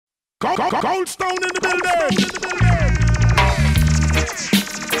Goldstone in the building.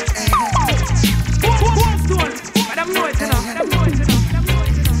 Goldstone. Madam know it enough.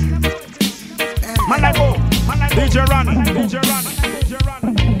 Malago. DJ Ronnie.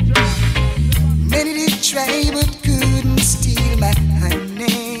 Many did try but couldn't steal my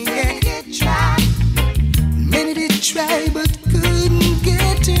honey. Many did try but couldn't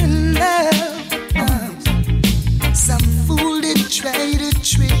get her love. Some fool did try to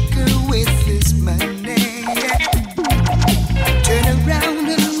trick her with his money. Turn around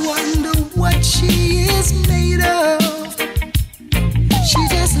and wonder what she is made of. She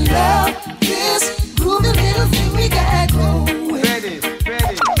just loves this groovy little thing we got going. Ready.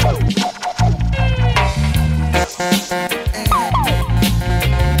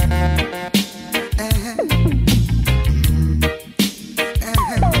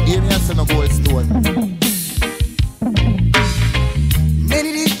 Hear me and say no Goldstone.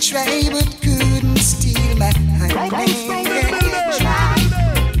 Many did try but couldn't steal my honey.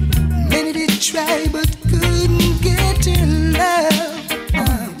 Many did try but couldn't get her love.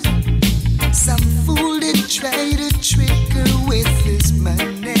 Some fool did try to trick her with his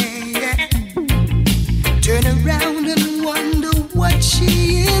money. Turn around and wonder what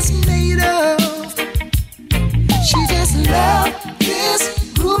she is made of. She just loves this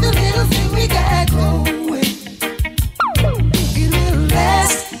groovy little thing we got going. It will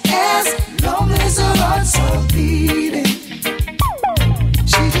last as long as her heart's so beating.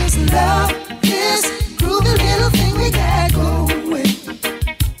 She just loves this groovy little thing we got going.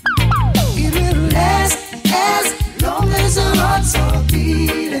 It will last as long as her heart's so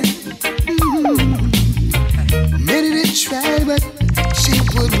beating. Many did try but she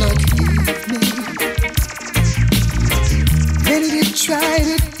would not leave me. Many did try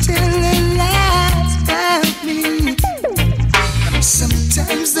to tell her lies about me.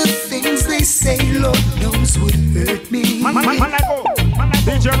 Sometimes the things they say, Lord knows, would hurt me. With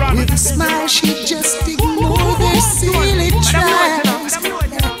a smile, she just ignored their silly tries.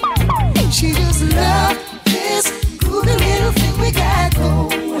 She just loved this groovy little thing we got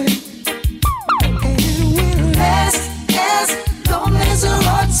going. And it will last as long as her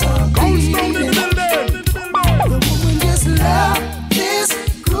heart's so beating. The woman just loved this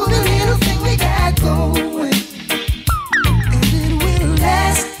groovy little thing we got going. And it will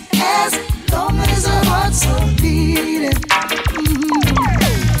last as long as her heart's so beating.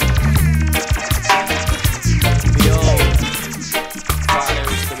 Yo, Father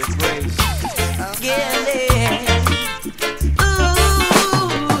is to be praised.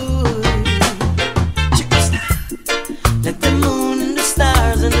 Let the moon and the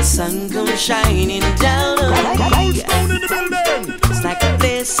stars and the sun come shining down on me. Goldstone in the building. It's like a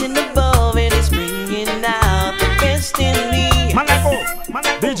blessing above and it's bringing out the best in me.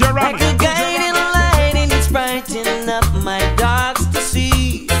 DJ Like Ronnie. a guiding light and it's brightening up my darks to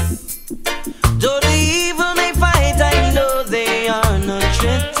see. Though the evil may fight, I know they are no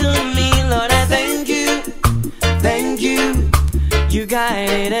threat to me. Lord, I thank you, you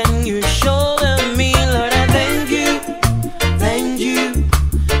guided and you shoulder me. Lord, I thank you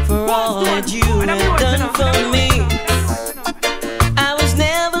for all that you have done for me. I was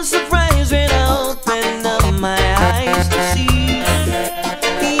never surprised when I opened up my eyes to see.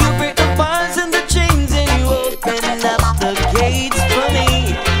 You break the bars and the chains and you open up the gates for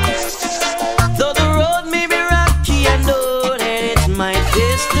me. Though the road may be rocky, I know that it's my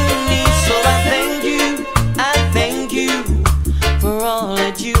destiny. So I thank you for all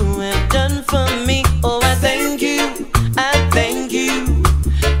that you have done for me. Oh, I thank you,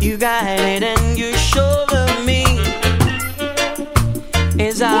 you guided and you shoulder me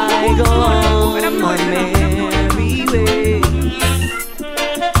as I go on my merry way.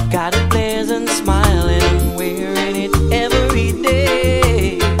 Got a pleasant smile and I'm wearing it every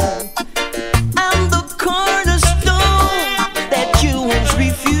day. I'm the cornerstone that you once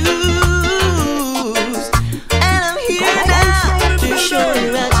refused, and I'm here now to show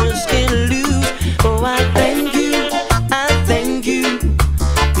you I just can't lose. Oh, I thank you,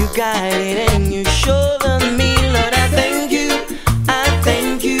 you guided and you shoulder me. Lord, I thank you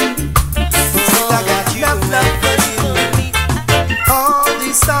for all that you have done for me. All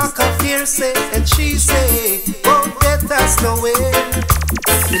these talk of hearsay and she say won't get us nowhere.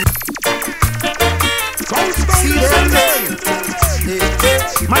 See them men,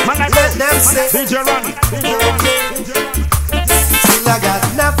 let them say DJ Ronnie. still I got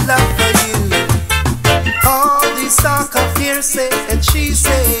enough love for you. All these talk of hearsay and she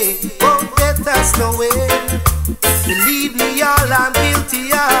say won't get us nowhere. Believe me, all I'm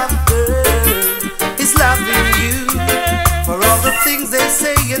guilty of, girl, is loving you. For all the things they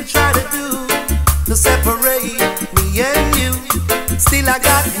say and people try to do to separate me and you, still I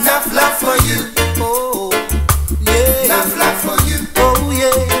got enough love for you. Oh, yeah. Enough love for you. Oh,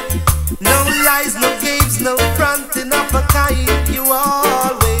 yeah. No lies, no games, no fronting of a kind. You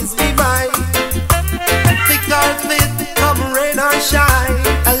always be mine. Thick or thin, come rain or shine,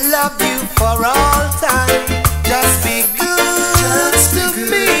 I love you for all time. Just be good to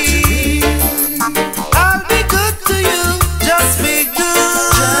me. I'll be good to you. Just be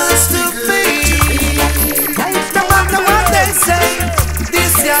good to me. No matter what they say,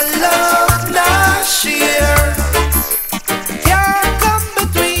 this your love not share. Can't come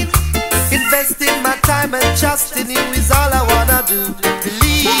between. Investing my time and trust in you is all I wanna do.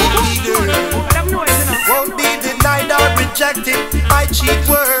 Believe me, girl. Won't be denied or rejected by cheap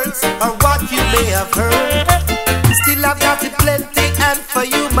words or what you may have heard. Still I've got it plenty, and for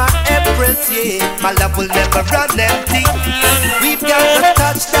you my empress, yeah, my love will never run empty. We've got the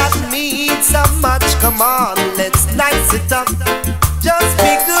touch that means so much. Come on, let's nice it up. Just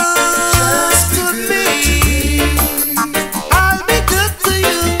be good to me. I'll be good to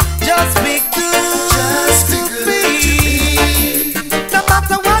you. Just be good to me. No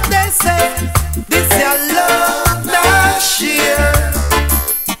matter what they say, this your love not share.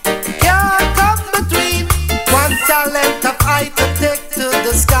 Can't come between. One talent of I to take to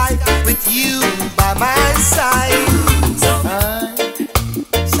the sky with you by my side.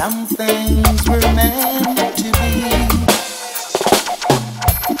 Some things were meant to be.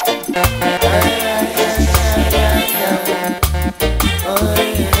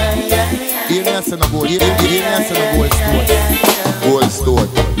 Goldstone.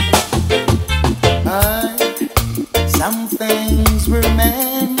 Some things were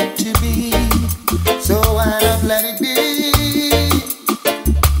meant to be, so I'd have let it be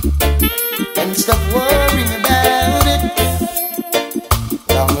and stop worrying about it.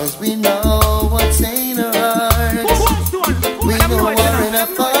 Long as we know what's in our hearts, we know we're in a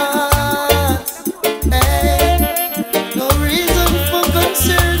thoughts. Hey, no reason for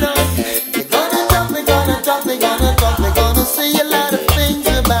concern. They're gonna talk, they're gonna talk, they're gonna talk, they're gonna say a lot of things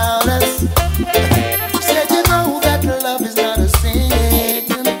about us. Said you know that love is not a sin,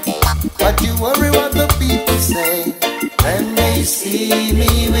 but you worry what the people say when they see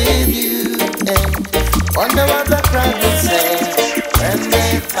me with you, and wonder what the crowd will say when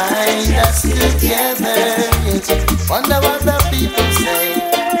they find us together. Yes. Wonder what the people say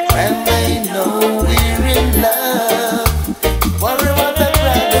when they know we're in love. Worry what the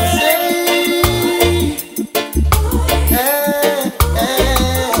crowd will say. Hey, hey,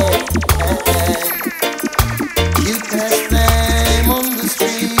 hey. You pass them on the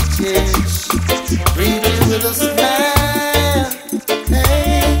street, yes, greet you with a smile.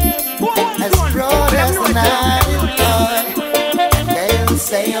 Hey, as broad as the night is long, they'll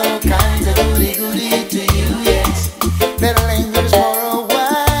say all kinds of goody goody to you, yes. Better linger for a while.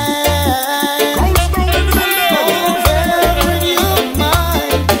 Over in your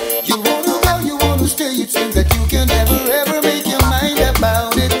mind, you wanna go, you wanna stay. It seems that you can never ever make your mind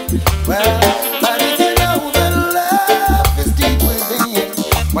about it. Well, but if you know that love is deep within,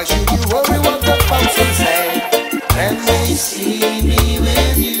 why should you worry what the folks will say when they see me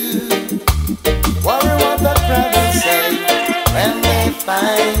with you? Worry what the crowd will say when they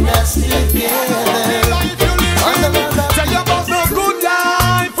find us together. Tell you about the good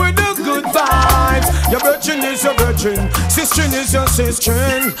life with the good vibes. Your virgin is your virgin, sister is your sister.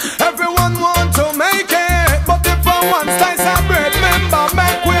 Everyone want to make it, but if for one slice of bread, remember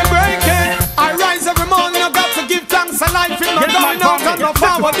make we break it. I rise every morning, I got to give thanks a life in my going out and no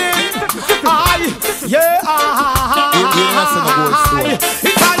forwarding.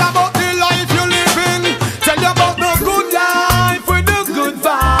 It's all about the life you live in. Tell you about the good life with the good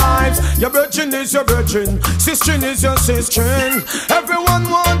vibes. Your virgin is your virgin, sister is your sister. Everyone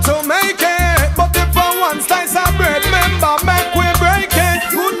want to make it, but if for one slice of bread, remember make we break it.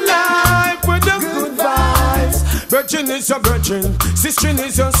 Good life with the good vibes. Virgin is your virgin, sister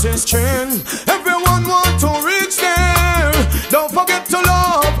is your sister. Everyone want to reach there. Don't forget to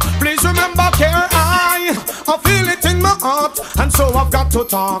love. Please remember care. I feel it in my heart, and so I've got to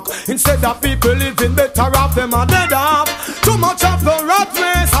talk. Instead of people living better off, them are dead off. Too much of the rat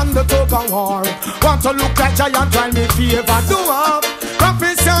race and the tug of war. Want to look like giant, try me favor do up.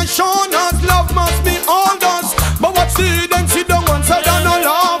 Prophets have shown us love must be all us, but what's the them see the one side and no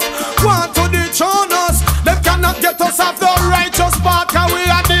love. Want to dethrone us, them cannot get us off the righteous path. Cause we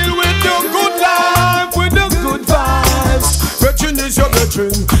are deal with the good life, with the good vibes. Virgin is your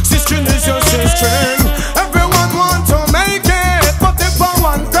virgin, sister is your sister. Everyone want to make it, but if for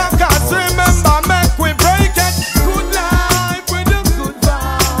one crackers, remember make we break it. Good life with the good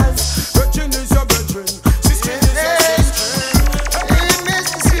vibes.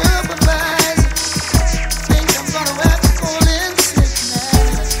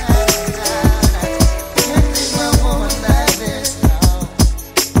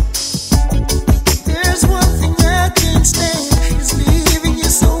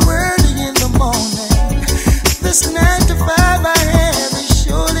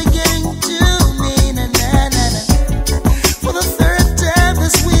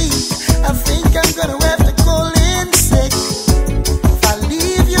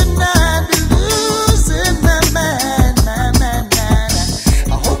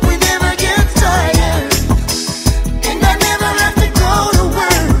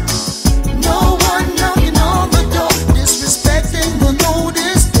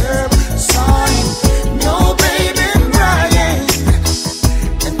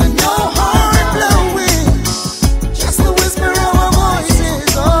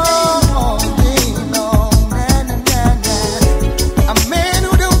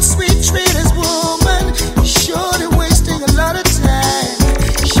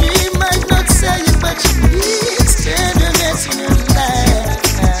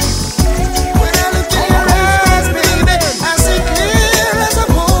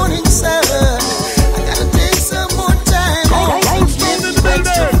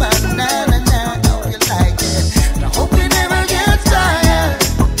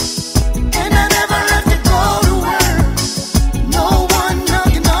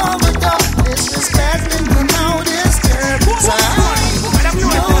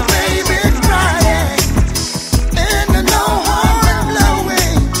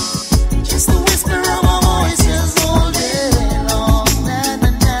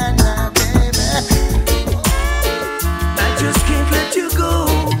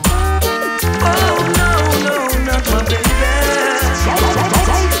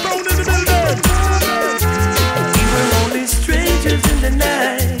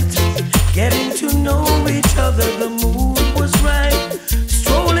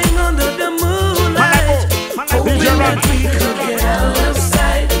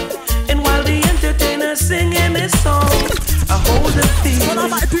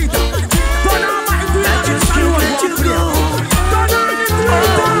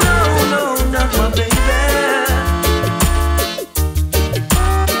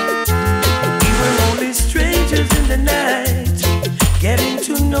 the night, getting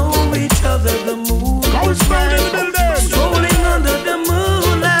to know each other. The mood was right, strolling under the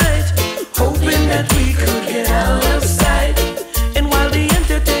moonlight, hoping that we could get out of sight. And while the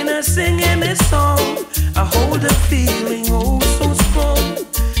entertainer's singing his song, I hold a feeling oh so strong.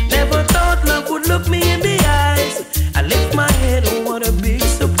 Never thought love would look me in the eyes. I lift my head, oh what a big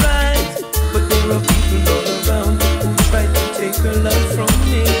surprise. But there are people all around who try to take her love from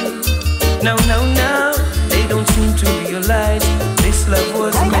me. No, they don't seem to realize this love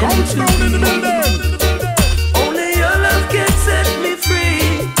was meant to be. Only your love can set me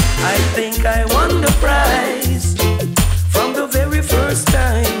free. I think I won the prize. From the very first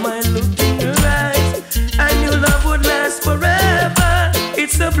time I looked in your eyes, I knew love would last forever.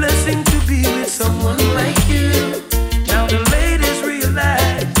 It's a blessing to be with someone like you. Now the ladies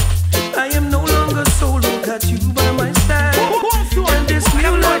realize I am no longer solo, got you by my side. And this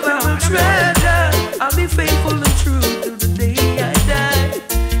new love I will treasure. I'll be faithful and true till the day I die.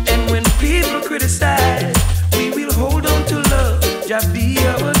 And when people criticize, we will hold on to love, just be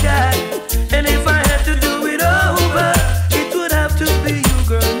our guide. And if I had to do it over, it would have to be you,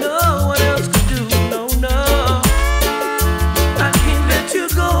 girl. No one else could do. No, I can't let you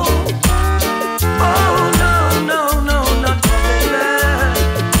go. Oh no, not forever.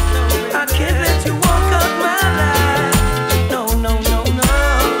 I can't let you walk out my life. No.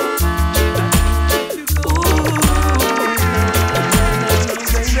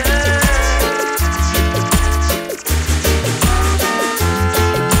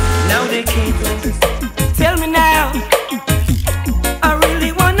 Now they can't tell me now. I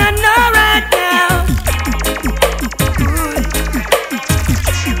really wanna know right now.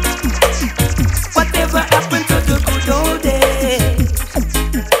 Whatever happened to the good old days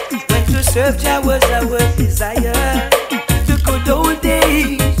when to serve Jah was our desire? The good old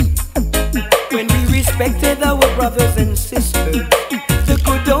days when we respected our brothers and sisters. The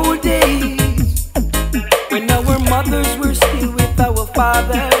good old days when our mothers were still with our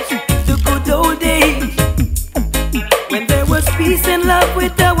fathers. The good old days when there was peace and love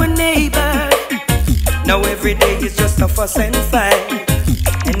with our neighbors. Now every day is just a fuss and fight,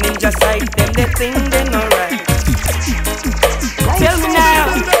 and then just like them they think they're alright. Tell me now,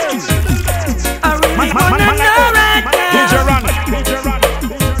 I really wanna know right now.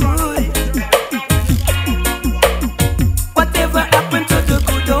 Whatever happened to the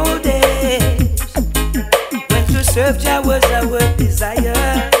good old days when to serve Jah was our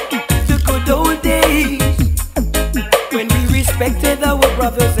desire? The good old days when we respected our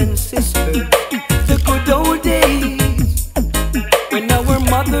brothers and sisters. The good old days when our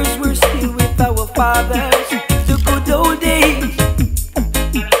mothers were still with our fathers. The good old days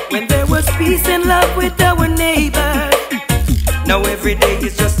when there was peace and love with our neighbors. Now every day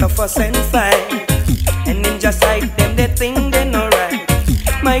is just a fuss and fight, and then just like them they think they're alright.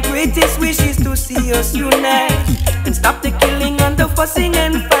 My greatest wish is to see us unite and stop the killing and the fussing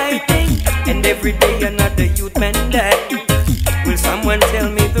and fighting. And every day another youth man die. Will someone tell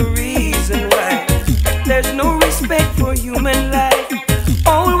me the reason why? There's no respect for human life,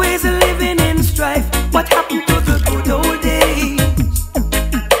 always living in strife. What happened to the good old days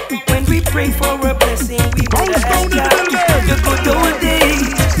when we pray for a blessing? We would ask God. The good old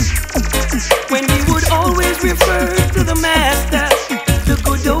days when we would always refer to the Master. The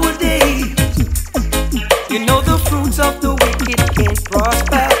good old days, you know the fruits of the wicked can't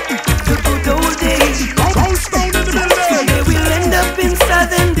prosper. The good old days, Goldstone in the building. so they will end up in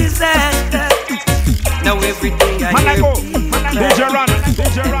sudden disaster. Now every day I hear people cry,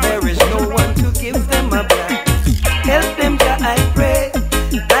 and there is no one to give them a back. Help them, Jah, I pray.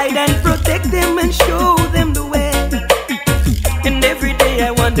 Guide and protect them and show them the way. And every day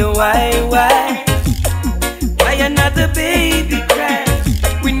I wonder why another baby cry?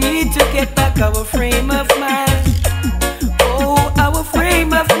 We need to get back our frame of mind. Oh, our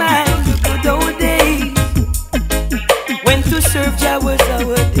frame of mind. The good old days when to serve Jah was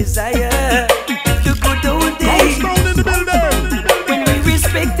our desire. The good old days when we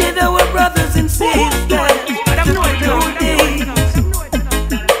respected our brothers and sisters. The good old days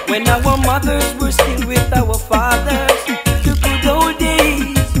when our mothers were still with our fathers. The good old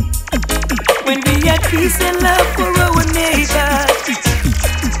days when we had peace and love for our neighbors.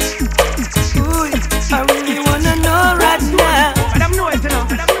 Ooh, I really wanna know right now. But I'm know it enough.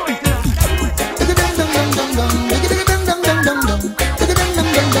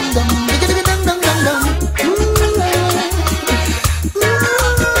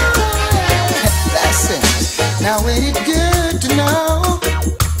 Now ain't it good to know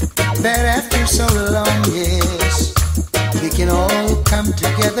that after so long, yes, we can all come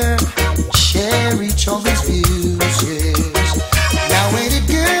together, share each other's views.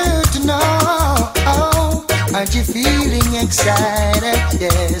 excited,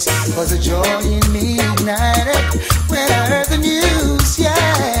 yes, was a joy in me ignited when I heard the news,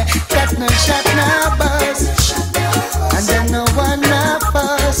 yeah, that no shot, no buzz, and then no one, no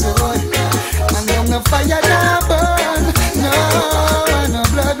fuss, oh, and then no fire, no burn, no, and no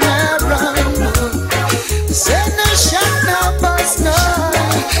blood, no run, say no shot, no buzz, no,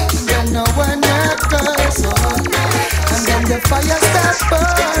 and then no one, no cuss, oh, and then the fire start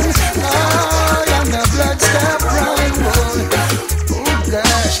burn, oh, and the blood start run, oh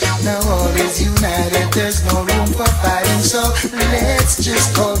gosh, now all is united, there's no room for fighting, so let's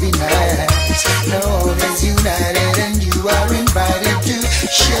just all be nice. Now all is united and you are invited to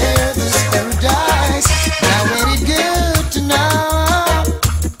share this paradise. Now ain't it good to know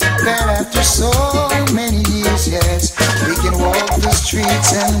that after so many years, yes, we can walk the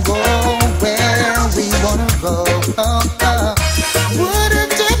streets and go where we wanna go.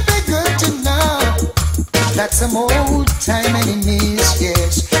 Wouldn't it be good to know that some old time enemies,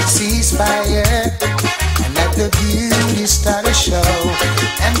 yes, cease fire and let the beauty start a show?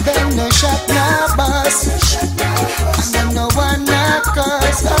 And then no shot, no bus, and then no one, no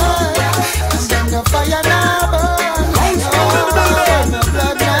curse, and then no fire, no burn, no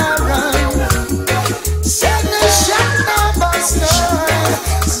blood, no run. Say no shot, no bus, no,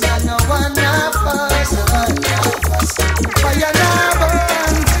 and then no one, no fuss, fire, no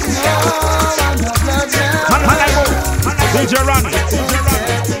burn, no blood, no run. DJ Ronnie.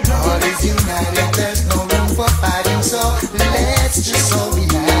 All is united, there's no room for fighting, so let's just all be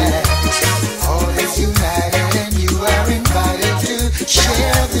nice. All is united and you are invited to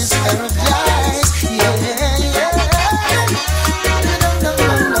share this paradise. Yeah, yeah.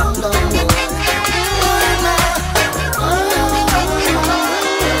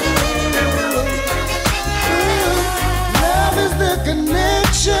 Love is the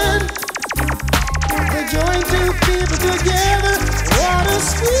connection. They join two people together. What a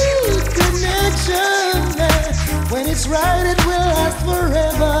sweet connection. When it's right, it will last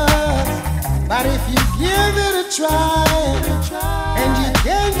forever. But if you give it a try and you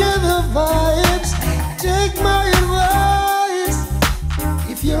can't get the vibes, take my advice.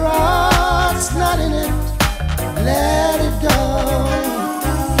 If your heart's not in it, let it go.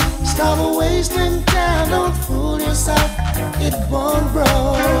 Stop wasting time, don't fool yourself, it won't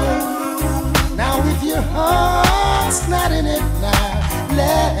grow. Now if your heart's not in it now,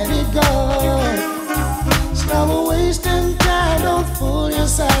 let it go. Stop wasting time, don't fool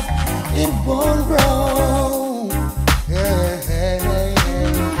yourself, it won't grow. Yeah, yeah,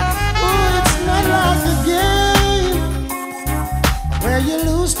 yeah. Oh, it's not like a game where you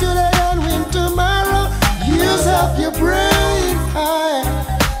lose today and win tomorrow. Use up your brain,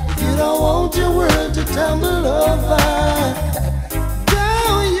 if you don't want your world to tumble over.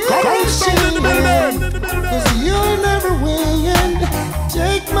 Goldstone in the building. 'Cause you'll never win.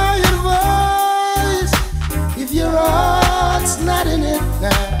 Take my advice. If your heart's not in it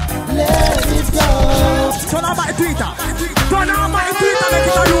now, let it go. Turn on my Twitter. Turn on my Twitter. Make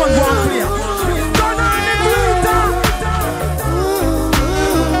it alone go and clear. Turn on the Twitter.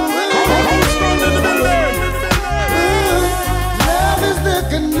 Goldstone in the building. Love is the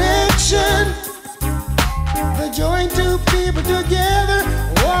connection. They join two people together.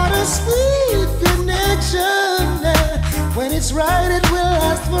 What a sweet connection. When it's right, it will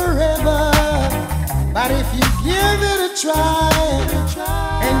last forever. But if you give it a try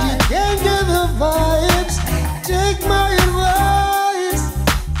and you can't get the vibes, take my advice.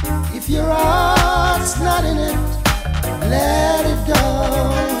 If your heart's not in it, let it go.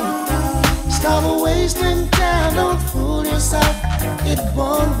 Stop wasting time, don't fool yourself, it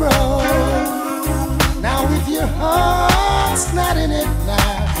won't grow. Now if your heart's not in it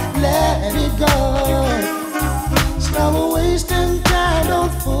now, let it go. Stop wasting time,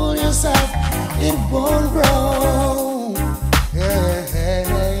 don't fool yourself, it won't grow. Yeah, yeah,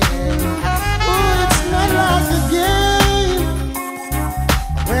 yeah. Oh, it's not like a game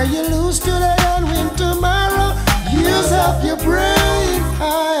where you lose today and win tomorrow. Use up your brain,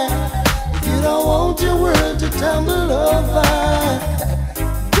 if you don't want your world to tumble over.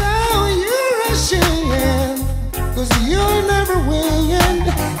 Don't you rush in, 'cause you'll never win.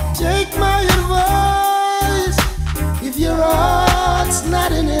 Take my advice. If your heart's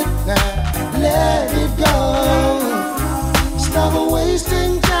not in it now, let it go. Stop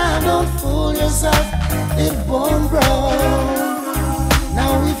wasting time, don't fool yourself, it won't grow.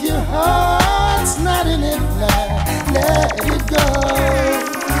 Now if your heart's not in it now, let it go.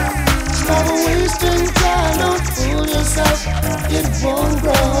 Stop wasting time, don't fool yourself, it won't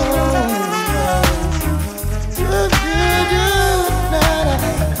grow.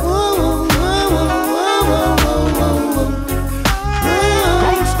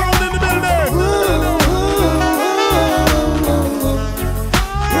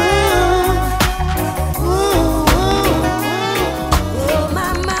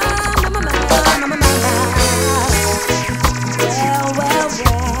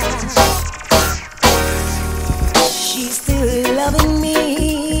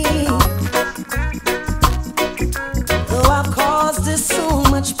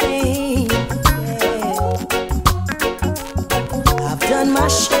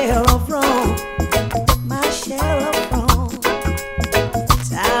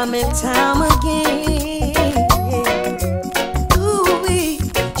 time and time again. Ooh,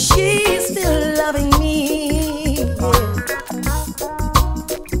 she's still loving me,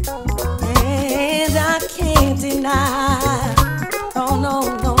 and I can't deny. Oh no,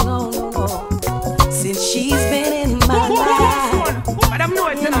 no, no, no, no. Since she's been in my life,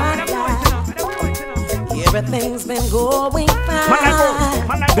 everything's been going fine.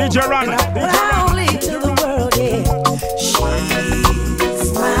 DJ Runner, proudly to the world, yeah.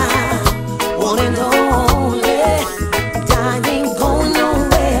 She's mine, one and only. I ain't going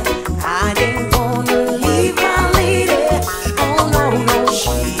nowhere. I ain't gonna leave my lady. Oh no, no.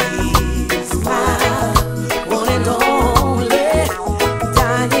 She's mine, one and only. I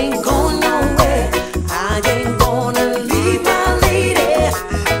ain't going nowhere. I ain't gonna leave my lady.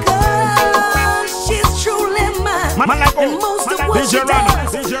 'Cause she's truly mine. And most of what she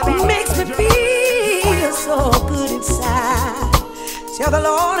does makes me feel so good inside. Tell the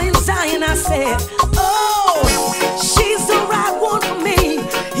Lord in Zion, I said, oh, she's the right one for me.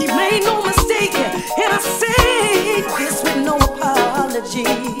 He made no mistake, and I say this with no apology.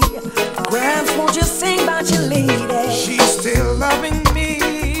 Gramps, won't you sing about your lady? She's still loving me,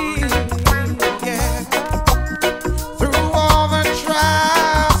 yeah, through all the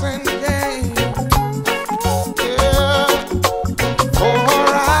trials and pain. Yeah, for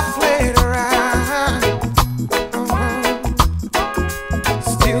I played around,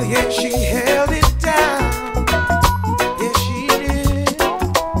 still yet she held it down. Yeah, she did.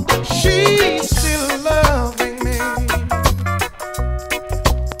 She's still loving me,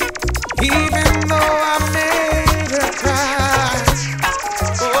 even though I made her cry.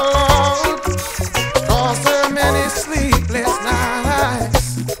 Oh, caused her many sleepless nights.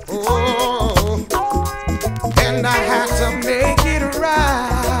 Oh, and I had to make it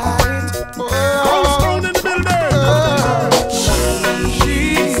right. Oh, Goldstone in the building.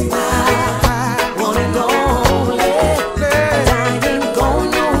 she's mine, One and only. I ain't going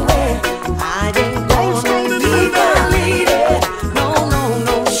nowhere. I ain't gonna leave my lady. No, no,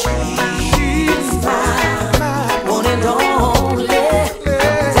 no. She's mine, one and only.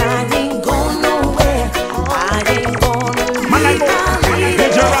 I ain't going nowhere. I ain't gonna leave my lady.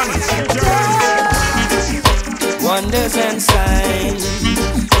 DJ Runner. Wonders and signs.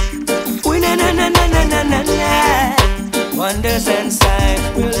 Ooh, na na na na na na na na. Wonders and signs.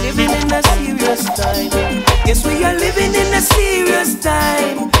 We're living in a serious time. Yes, we are living in a serious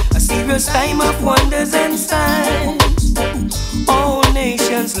time. A serious time of wonders and signs. All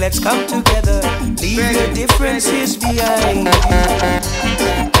nations, let's come together. Leave your differences behind you.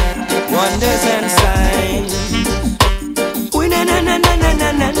 Wonders and signs. Ooh, na na na na na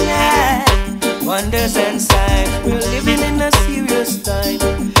na na na. Wonders and signs. We're living in a serious time.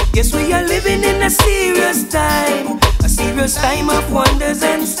 Yes, we are living in a serious time. A serious time of wonders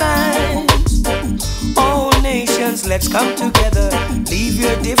and signs. All nations, let's come together. Leave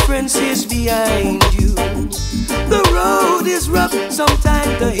your differences behind you. The road is rough,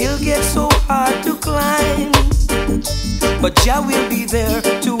 sometimes the hill gets so hard to climb. But Jah will be there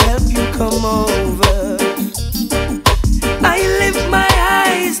to help you come over. I lift my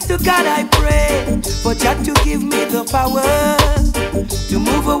eyes to God, I pray for Jah to give me the power to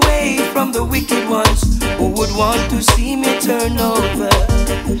move away from the wicked ones who would want to see me turn over.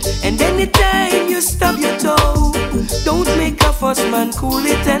 And anytime you stub your toe, don't make a fuss, man, cool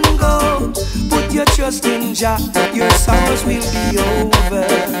it and go. Put your trust in Jah, your sorrows will be over.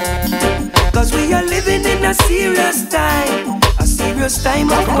 'Cause we are living in a serious time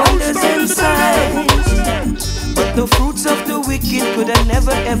of wonders and signs. But the fruits of the wicked could have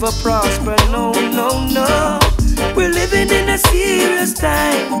never ever prosper. No, no, no. We're living in a serious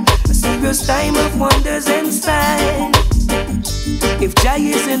time of wonders and signs. If Jah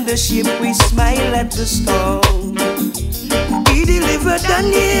is in the ship, we smile at the storm. He delivered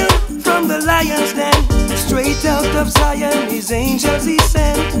Daniel from the lion's den. Straight out of Zion, his angels he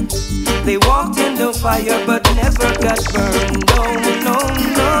sent. They walked in the fire but never got burned. No, no,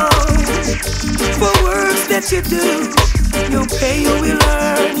 no. For works that you do, you pay, you will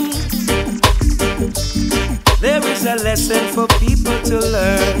earn. There is a lesson for people to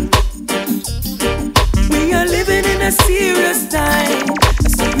learn. We are living in a serious time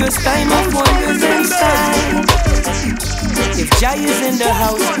of wonders and signs. If Jah is in the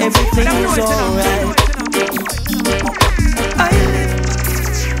house, everything is alright.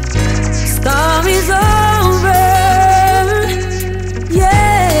 Storm is over,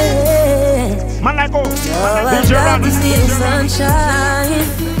 yeah. Man, I go. All I got to see the sunshine.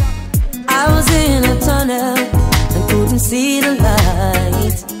 I was in a tunnel and couldn't see the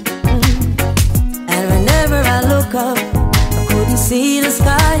light. And whenever I look up, I couldn't see the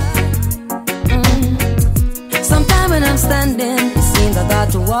sky. Sometimes when I'm standing, it seems I got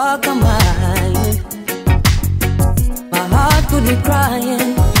to walk a mile. My heart could be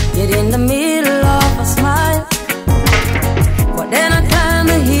crying, yet in the middle of a smile. But then I climbed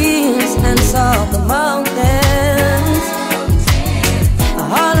the hills and saw the mountains. I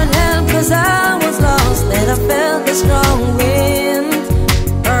hollered help 'cause I was lost, and I felt the strong wind.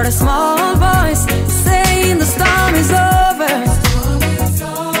 Heard a small voice saying the storm is over.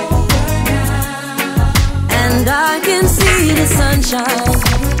 And I can see the sunshine.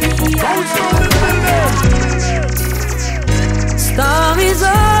 Storm is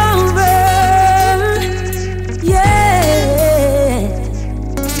over. Yeah.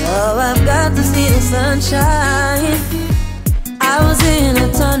 So I've got to see the sunshine. I was in a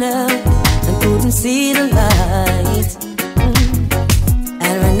tunnel and couldn't see the light.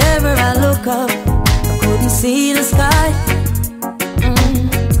 And whenever I look up, I couldn't see the sky.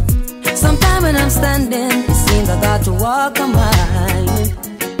 Sometimes when I'm standing, it seems I got to walk a mile.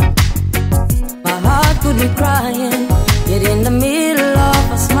 My heart could be crying, yet in the middle of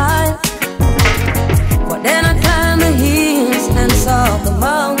a smile. But then I climbed the hills and saw the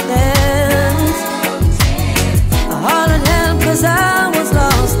mountains. I hollered help 'cause I was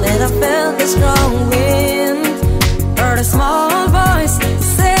lost, and I felt the strong wind. Heard a small voice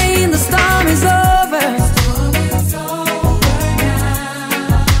saying the storm is over.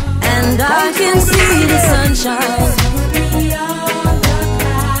 And I can see the sunshine.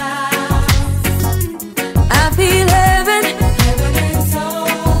 I feel heaven.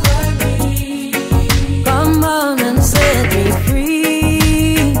 Come on and set me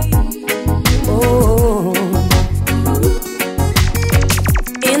free. Oh,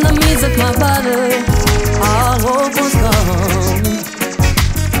 in the midst of my body, all hope was gone.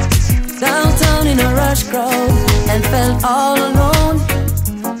 Downtown in a rush crowd and felt all alone.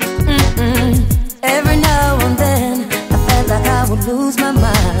 Every now and then I felt like I would lose my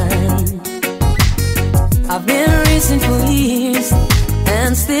mind. I've been racing for years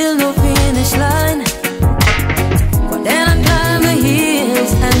and still no finish line. But then I climbed the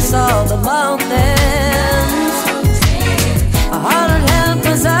hills and saw the mountains. I hollered help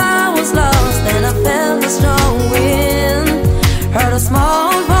 'cause I was lost, and I felt the strong wind. Heard a small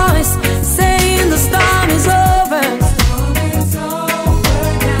voice saying the storm is over.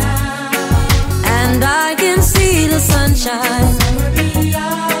 And I can see the sunshine.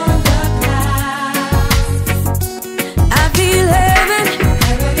 I feel heaven.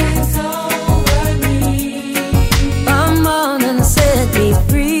 Come on and set me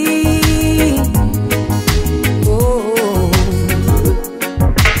free. Oh,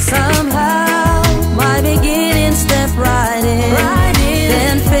 somehow my beginning stepped right in.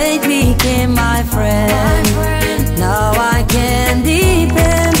 Then fate became my friend. Now I can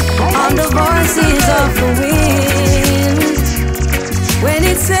depend on the voices of the wind. When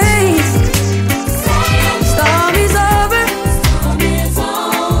it says storm is over,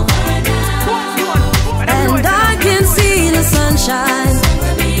 and I can see the sunshine.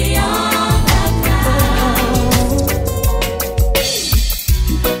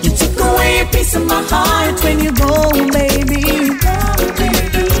 You took away a piece of my heart when you go, baby.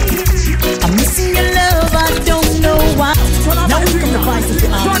 I'm missing your love, I don't know why. Now we come to fight the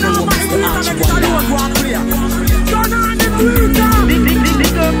answer.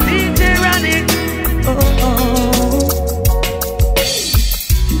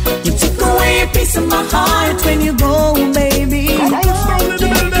 You took away a piece of my heart when you go, baby.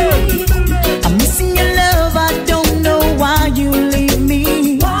 I'm missing your love, I don't know why you leave me.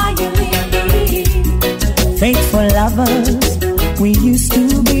 Faithful lovers we used to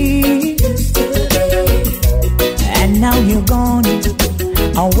be, and now you're gone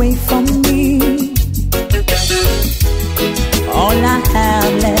away from me. All I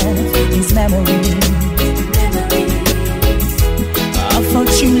have left is memories of what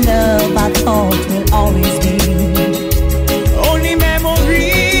you love. I thought will always be only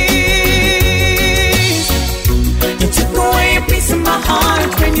memories. You took away a piece of my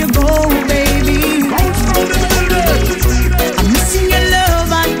heart when you go, baby. I'm missing your love,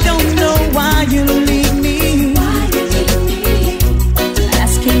 I don't know why you leave me.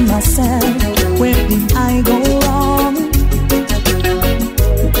 Asking myself, where did I go wrong?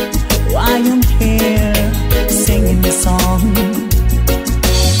 Why I'm here singing this song.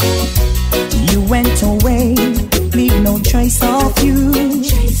 You went away, leave no trace of you.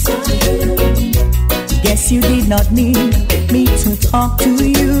 Guess you did not need me to talk to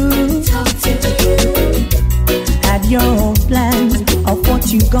you. Had your own plans of what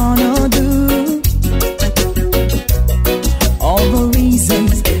you gonna do. All the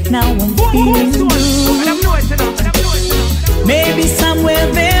now I'm feeling blue. Maybe somewhere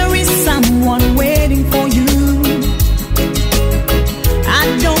there is someone waiting for you.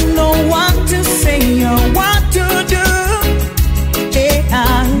 I don't know what to say or what to do.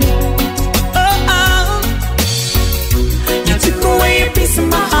 Yeah. You took away a piece of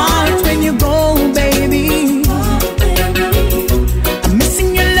my heart when you go, baby. I'm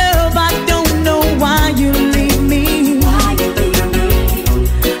missing your love, I don't know why you leave me.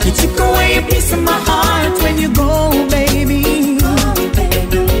 You took away a piece of my heart when you go, baby.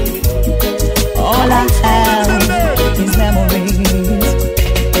 All I have is memories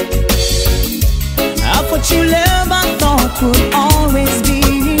of what you love I thought would always be.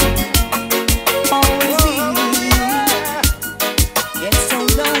 Always be. It's so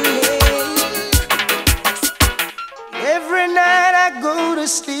lonely. Every night I go to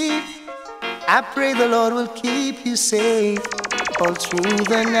sleep, I pray the Lord will keep you safe all through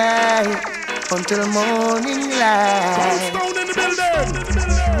the night until morning light.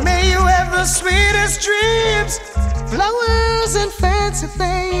 May you have the sweetest dreams, flowers and fancy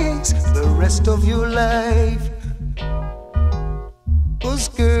things the rest of your life. 'Cause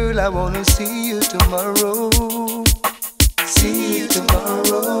girl, I wanna see you tomorrow. See you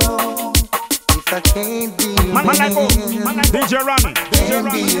tomorrow. If I can't be your man, DJ Ronnie,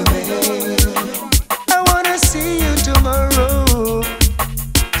 can't be your man. I wanna see you tomorrow.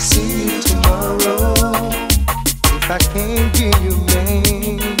 See you tomorrow. If I can't be your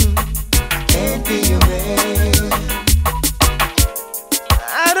man, can't be your man.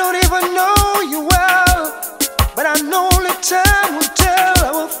 I don't even know you well, but I know only time will tell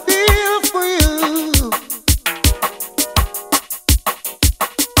how I feel for you.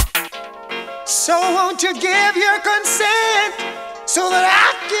 So won't you give your consent so that I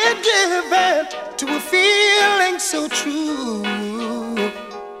can give it to a feeling so true?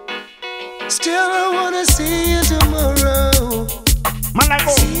 Still I wanna see you tomorrow.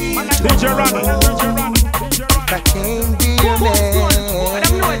 DJ Ronnie, If I can't be your man,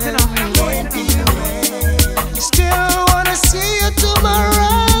 can't be your man. Still wanna see you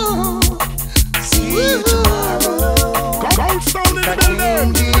tomorrow. See you tomorrow. Goldstone in If I the building.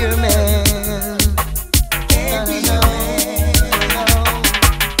 can't be your man, can't be your man.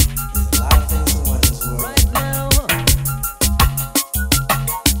 Right now,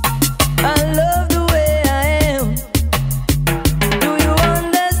 I love the way I am. Do you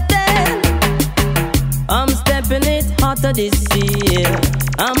understand? I'm stepping it hotter this year.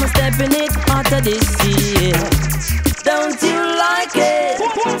 I'm stepping it hotter this year. Don't you like it?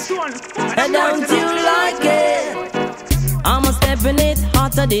 Don't you like it? I'm stepping it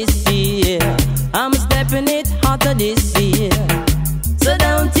hotter this year. I'm stepping it hotter this year. So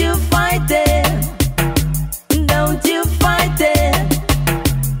don't you fight it. Don't you fight it.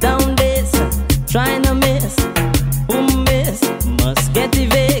 Don't this, trying to miss. Who miss must get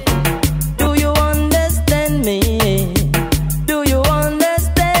evict. Do you understand me? Do you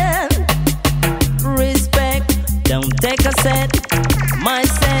understand? Respect, don't take a set. My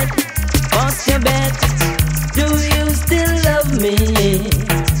set, bust your bet. Do you still love me?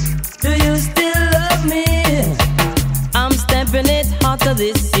 Do you still love me? I'm stepping it hotter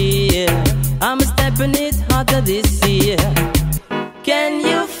this year. I'm stepping it hotter this year. Can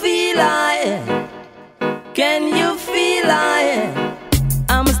you feel it? Can you feel it?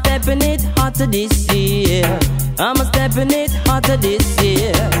 I'm stepping it hotter this year. I'm stepping it hotter this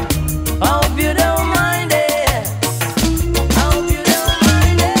year. Hope you don't mind it. Hope you don't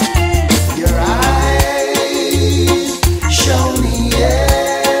mind it. Your eyes show me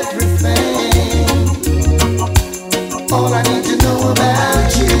everything. All I need to know about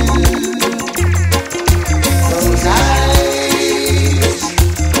you. Those eyes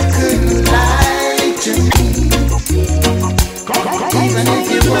couldn't lie to me, even if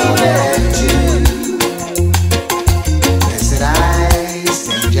you wanted to. Blessed eyes,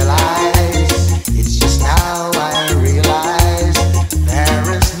 angel eyes. It's just now I realize there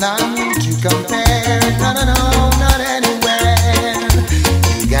is none to compare. No, no, no, not anywhere.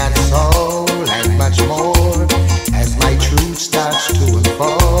 You got soul and much more. As my truth starts to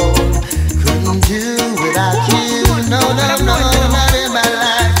unfold, couldn't do without you. No, no, no, not in my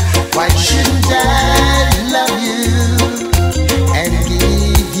life. Why shouldn't I love you and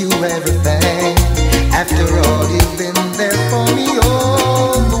give you everything? After all, you've been there for me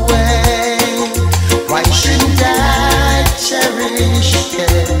all the way. Why shouldn't I cherish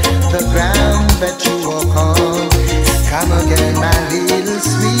the ground that you walk on? Come again, my little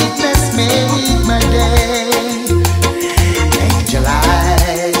sweet, let's make my day. Angel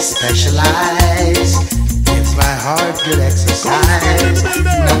eyes, special eyes, gives my heart good exercise.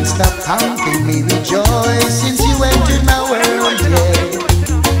 None stop counting me with joy since you entered my world,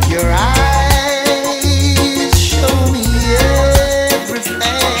 yeah. Your eyes show me everything.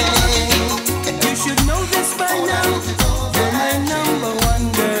 You should know this by now. You're my number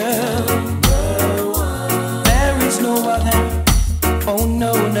one girl. There is no other. Oh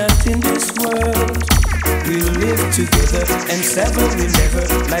no, not in this world. We'll live together and sever we'll never,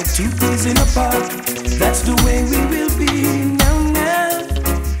 like two peas in a pod. That's the way we will be now, now.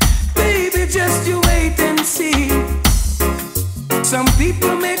 Baby, just you wait and see. Some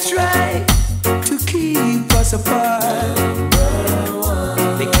people may try to keep us apart.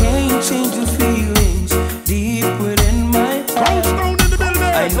 They can't change the feelings deep within my heart.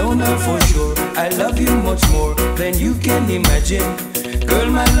 I know now for sure I love you much more than you can imagine. Girl,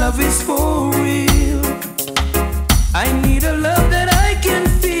 my love is for real. I need a love that I can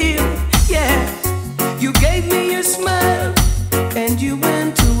feel, yeah. You gave me your smile and you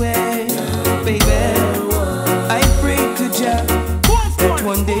went away, baby. I prayed to Jah that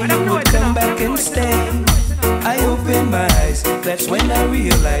one day you would come back and stay. I opened my eyes, that's when I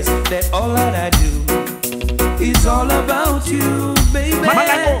realized that all that I do is all about you, baby. But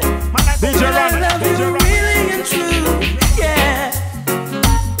I love you really and true, yeah.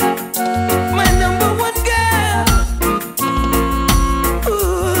 My number one girl.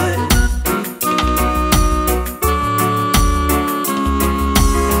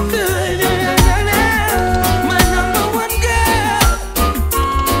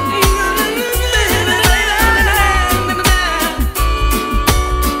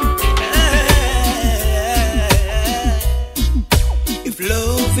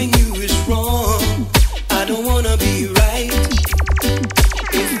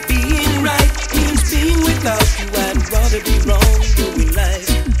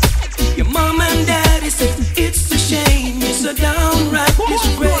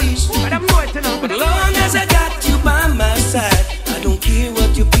 But long as I got you by my side, I don't care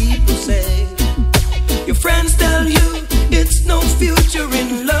what your people say. Your friends tell you it's no future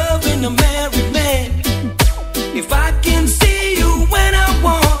in love in a married man. If I can see you when I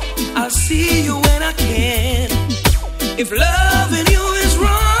want, I'll see you when I can. If loving you is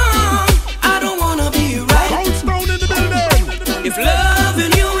wrong, I don't wanna be right. Goldstone in the building. If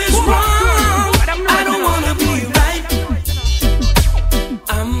loving you is wrong, I don't wanna be right.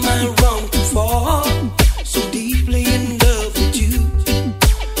 Am I wrong to fall so deeply in love with you,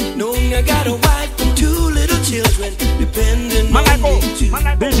 knowing I got a wife and two little children depending on me too?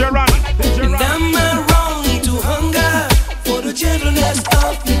 And am I wrong to hunger for the gentleness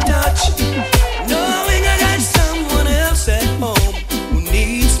of your touch, knowing I got someone else at home who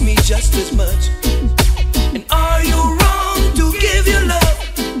needs me just as much? And are you wrong to give your love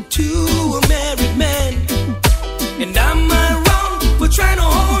to a married man? And am I wrong for trying to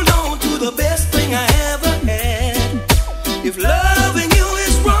hold on to the best thing I ever had? If loving you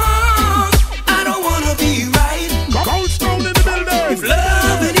is wrong, I don't wanna be right. Goldstone in the building. If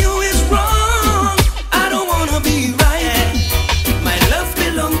loving you is wrong, I don't wanna be right. My love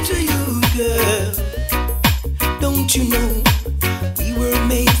belongs to you, girl. Don't you know we were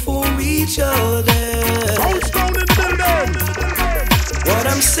made for each other? Goldstone in the building. What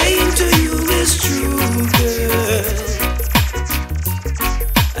I'm saying to you is true, girl.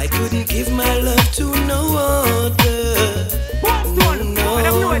 I couldn't give my love to no other.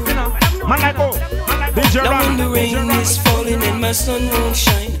 Now when the rain is falling and my sun won't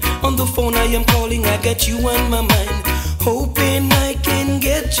shine, on the phone I am calling, I got you on my mind, hoping I can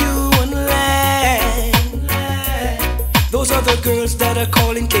get you online. Those other girls that are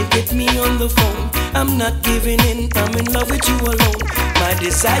calling can't get me on the phone. I'm not giving in, I'm in love with you alone. My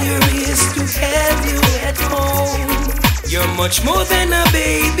desire is to have you at home. You're much more than a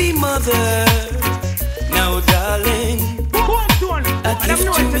baby mother. Now darling, a gift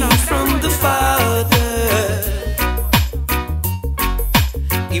to me from the Father.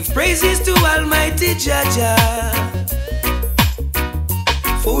 Give praises to Almighty Jaja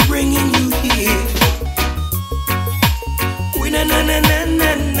for bringing you here. We na na na na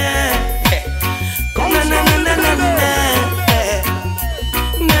na na. Na na na na na na.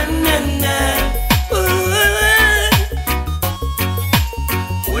 Na na na. Ooh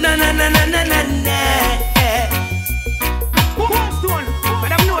na na na na na na na.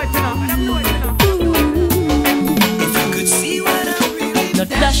 No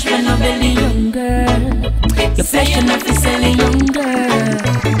dash when no belly young girl. Your flesh enough is selling young girl.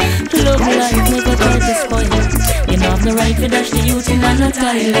 Love life never try to spoil. You know have the right to dash the youth in on a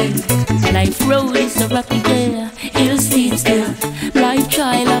toilet. Life road is a rocky there, hill steep still. Life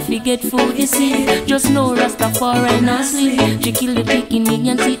trial of the get food, you see. Just know Rastafari not sleep. She kill the picking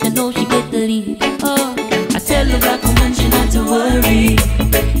and see and know she get the lead. Oh, I tell the black woman she not to worry.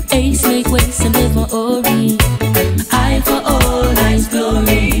 Ace make ways and never hurry. Eye for all, nice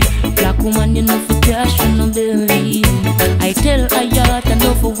glory. Black woman, you know for cash and no belly. I tell a yacht and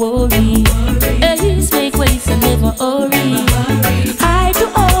no for worry. Ace make ways and never hurry. Eye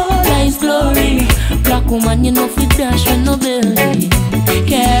to all, nice glory. Black woman, you know for dash and no belly.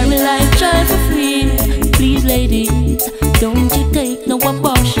 Carry life, try for free. Please, ladies, don't you take no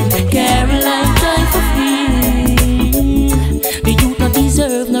abortion. Carry life, try for free. The youth not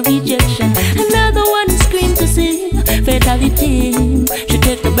deserve no rejection. Another one scream to see fatality. She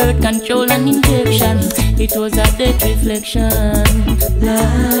take the birth control and injection. It was a death reflection.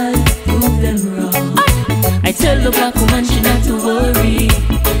 Life prove them wrong. I tell the black woman she not to worry.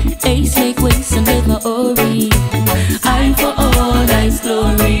 Ace make ways and never hurry. Eye for all, nice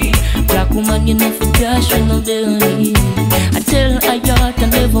glory. Black woman, you know for cash and no belly. I tell a yacht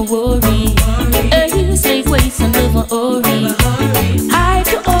and never worry. Ace make ways and never hurry. Eye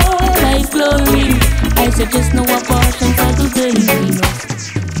to all, nice glory. I suggest no abortion for the baby.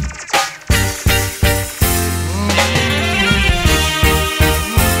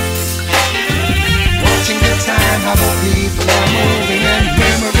 How the people are moving and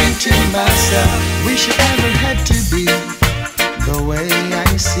murmuring to myself. Wish it never had to be the way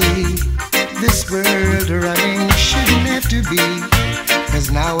I see this world running. Shouldn't have to be, 'cause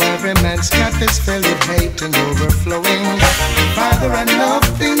now every man's cup is filled with hate and overflowing. Father, I know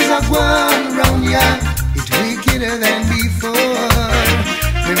things are going wrong, yeah. It's wickeder than before.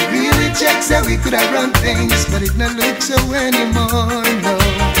 We really checked that we could have run things, but it not look so anymore, no.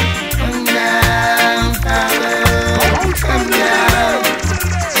 Come down, Father. Come down,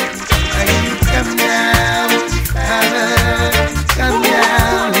 come down, Father, come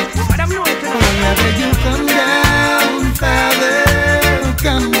down. Oh, I beg you, come down, Father,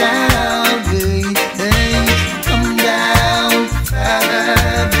 come down, hey, hey, come down, Father,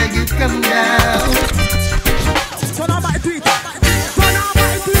 beg you, come down. Turn on my feet, turn on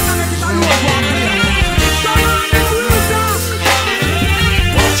my feet, and let it alone. Turn on the music.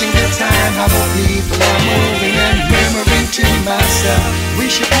 Watching the time, how the people are moving and murmuring to myself.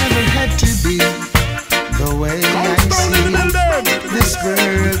 Wish it never had to be the way I see this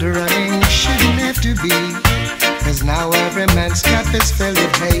world running. Shouldn't have to be, 'cause now every man's cup is filled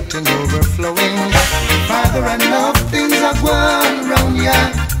with hate and overflowing. Father, I know things are going wrong,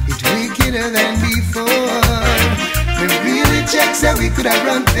 yeah. It's wickeder than before. We really checked that we could have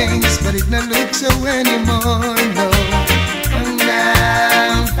run things, but it not look so anymore, no. Come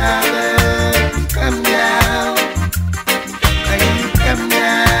down, Father, come down. Come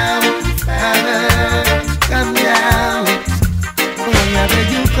down, Father, come down. Oh, I beg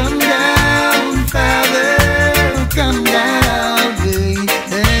you, come down, Father, come down, hey,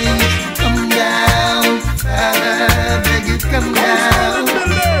 hey, come down, Father, beg you, come down.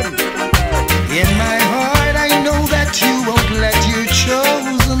 In my heart, I know that you won't let your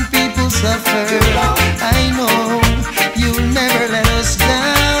chosen people suffer. I know you'll never let us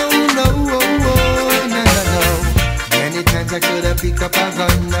down, no, no, no, no, no. Many times I could have picked up a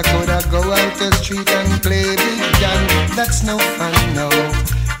gun, I could have go out the street and play big gun. That's no fun, no.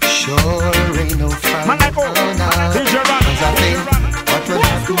 Sure ain't no fun, oh no. 'Cause I think what would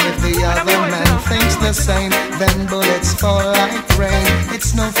happen if the other man thinks the same? Then bullets fall like rain.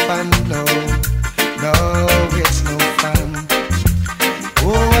 It's no fun, no. No, it's no fun.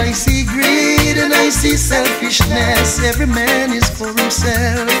 Oh, I see greed and I see selfishness. Every man is for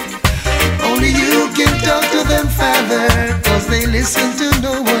himself. Only you can talk to them, Father, 'cause they listen to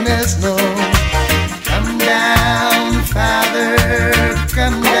no one else, no. Come down, Father,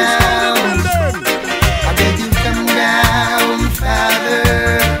 come down. I beg you, come down, Father,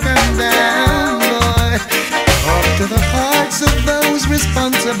 come down, Lord. Up to the hearts of those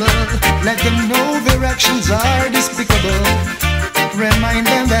responsible. Let them know their actions are despicable. Remind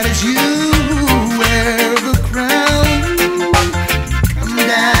them that it's you who wear the crown. Come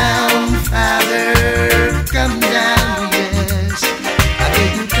down, Father, come down, yes. I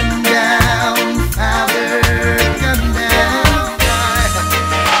beg you, come down, Father, come down.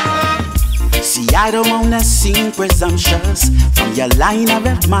 See, I don't wanna seem presumptuous. From your line of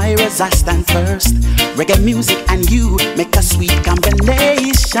admirers, I stand first. Reggae music and you make a sweet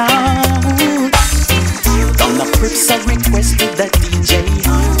combination. Down the Crips, I request to the DJ.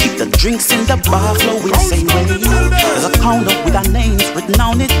 Keep the drinks in the bar flowing same way. There's a count up with our names written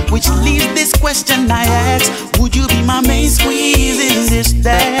on it, which leaves this question I ask: would you be my main squeeze in this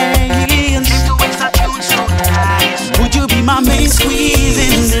dance? Would you be my main squeeze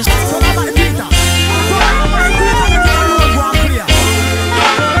in this?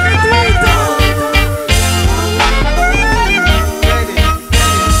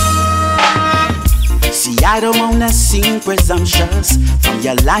 See, I don't wanna seem presumptuous. From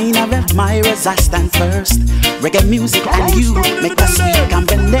your line of admirers, I stand first. Reggae music and you make a sweet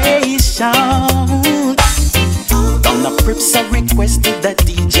combination. On the Prips I requested the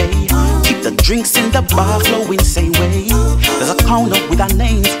DJ keep the drinks in the bar flowing same way. There's a counter with our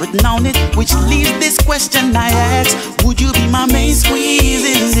names written on it, which leaves this question I ask: would you be my main squeeze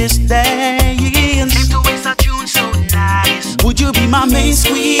in this dance? Seem to waste a tune so nice. Would you be my main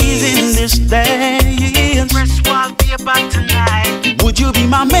squeeze in this dance? Press wallpaper tonight. Would you be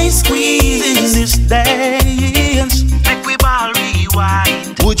my main squeeze in this dance? Make we ball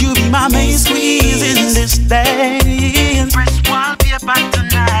rewind. Would you be my main squeeze in this dance? Press wallpaper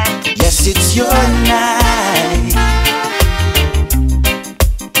tonight. Yes, it's your night.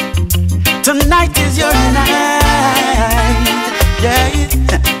 Tonight is your night. Yeah.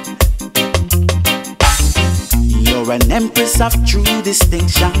 You're an empress of true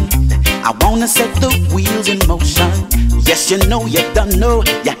distinction. I wanna set the wheels in motion. Yes, you know, you don't know,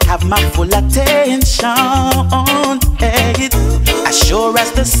 you have my full attention. Hey, as sure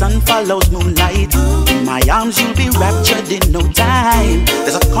as the sun follows moonlight, in my arms you'll be raptured in no time.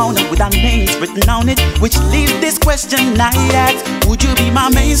 There's a corner with our names written on it, which leaves this question I ask: would you be my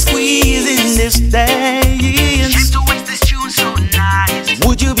main squeeze in this dance? Shame to waste this tune so nice.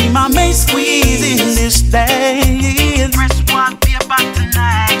 Would you be my main squeeze in this dance? Press wallpaper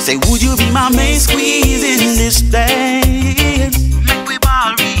tonight. Say, would you be my main squeeze in this dance? Make we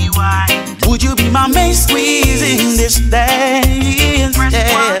ball rewind. Would you be my main squeeze in this dance? Press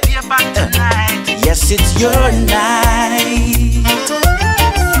wallpaper tonight. Yes, it's your night.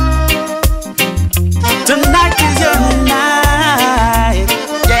 Tonight is your night.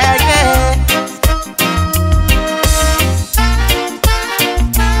 Yeah, yeah.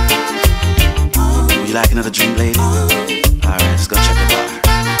 Would you like another drink, lady? Alright, let's go check the bar.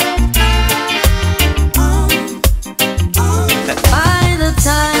 By the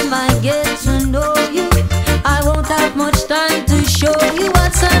time I get to know you, I won't have much time to show you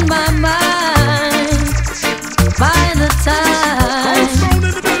what's on my mind. By the time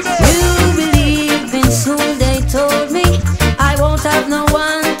you believe in soon, they told me I won't have no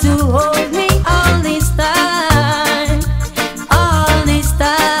one to hold me all this time. All this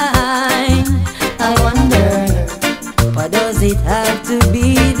time, I wonder, why does it have to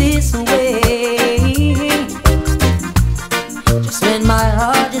be this way? Just when my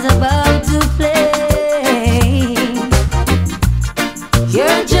heart is about to play,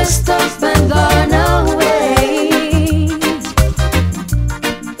 you're just up and gone away.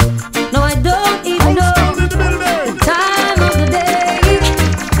 No, I don't even know the time of the day.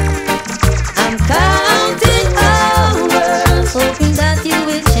 I'm counting hours, hoping that you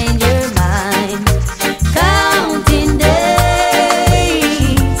will change your mind. Counting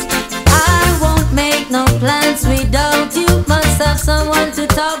days, I won't make no plans without you. Must have someone to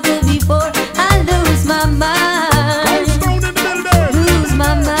talk to before I lose my mind. Lose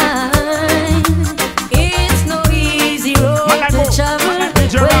my mind. It's no easy road to travel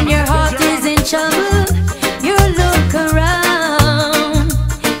when your heart is in trouble. You look around,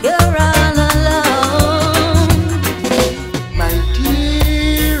 you're all alone. My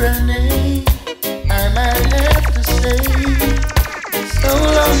dear Annie, I might have to say, so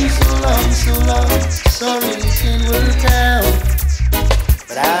long, so long, so long. Sorry it didn't work out,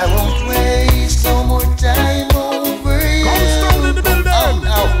 but I won't waste no more time over you. Oh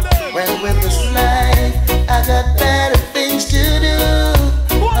no, when with this life, I got better things to do.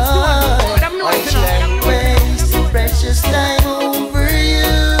 Oh, why should I waste precious time over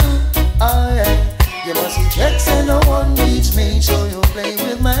you? Oh yeah, you must be checks and no one needs me, so you'll play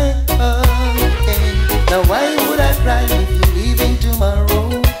with my heart. Hey, now why would I cry if you're leaving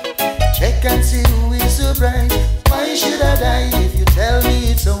tomorrow? Check and see who is so bright. Why should I die if you tell me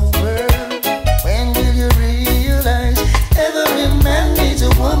it's over? When will you realize every man needs a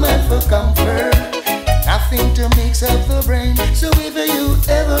woman for comfort? Nothing to mix up the brain. So if you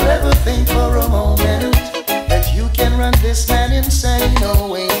ever think for a moment that you can run this man insane,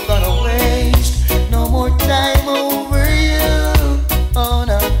 no, ain't gonna waste no more time over you. Oh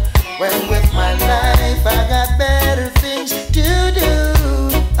no, when with my life I got better things to do.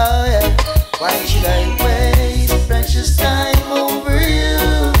 Oh yeah, why should I waste precious time over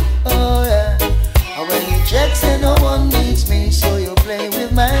you? Oh yeah, when you check say no one needs me, so you play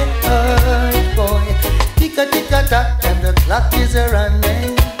with my heart, boy. Tick-a-tick-a-tock and the clock is a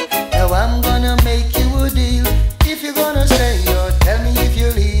running. Now I'm gonna make you a deal. If you're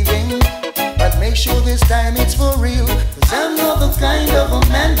time it's for real. Cause I'm not the kind of a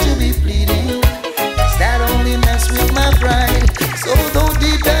man to be pleading. Cause that only mess with my pride. So though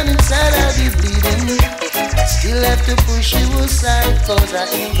deep down inside I'll be bleeding, I still have to push you aside. Cause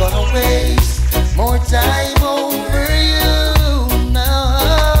I ain't gonna waste more time over you. No,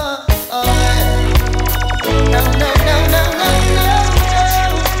 no, no, no, no, no, no.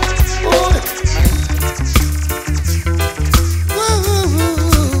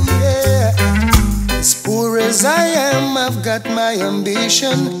 As poor as I am, I've got my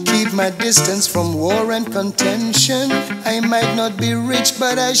ambition. Keep my distance from war and contention. I might not be rich,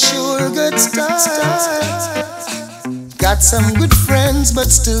 but I sure got style. Got some good friends,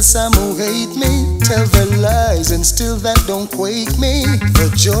 but still some who hate me. Tell their lies and still that don't quake me. The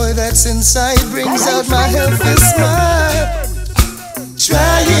joy that's inside brings out my healthy smile.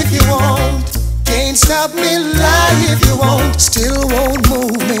 Try if you want, can't stop me. Lie if you want, still won't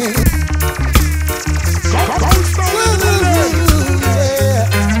move me.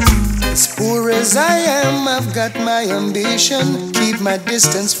 As poor as I am, I've got my ambition. Keep my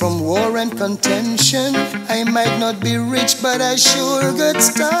distance from war and contention. I might not be rich, but I sure got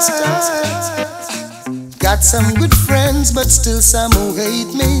style. Got some good friends, but still some who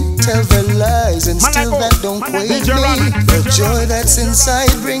hate me. Tell their lies and still that don't quake me. The joy that's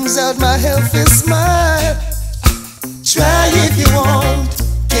inside brings out my healthy smile. Try if you want,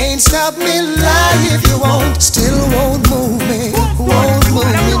 can't stop me. Lie if you want, still won't move me. Won't move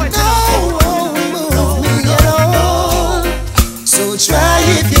me, no, won't move me at all. So try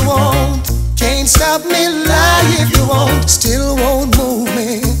if you want, can't stop me. Lie if you want, still won't move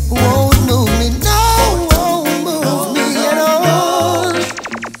me. Won't move me, no, won't move me at all.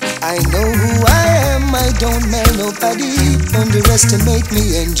 I know who I am, I don't mail nobody. Underestimate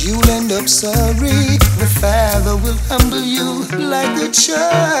me and you'll end up sorry. The Father will humble you like a child.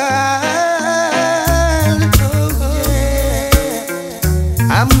 Oh, yeah.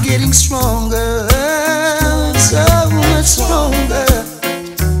 I'm getting stronger, so much stronger.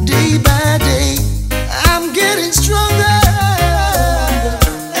 Day by day, I'm getting stronger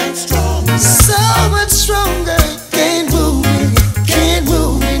and stronger. So much stronger. Can't move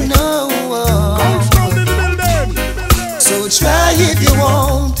me, no. So try if you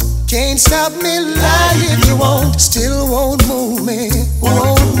want, can't stop me. Lie if you want, still won't move me.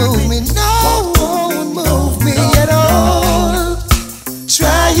 Won't move me, no, won't move me at all.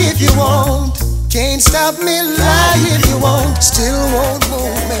 Try if you want, can't stop me. Lie if you want, still won't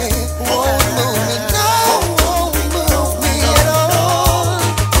move me. Won't move me, no, won't move me at all.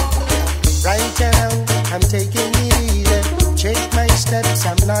 Right now, I'm taking it easy. Check my steps,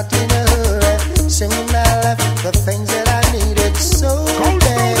 I'm not in a hurry. Soon I'll have the things that I needed so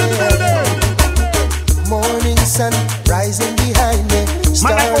bad. Morning sun rising behind me.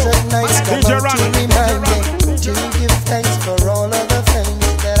 Stars at night come out to remind me to give thanks for all of the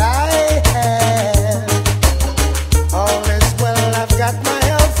things that I have. All is well, I've got my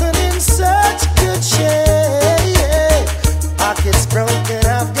health and in such good shape. Pockets broken,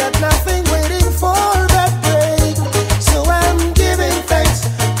 I've got nothing waiting for that break. So I'm giving thanks.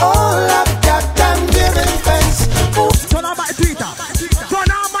 All I've got, I'm giving thanks. Turn on my Twitter. Turn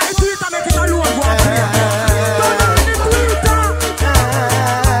on my Twitter, make it alone go up here. Turn on the Twitter.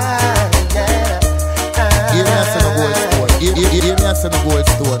 Give me a son of Goldstone. Give me a son of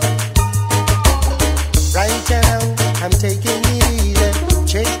Goldstone. Right now, I'm taking it easy.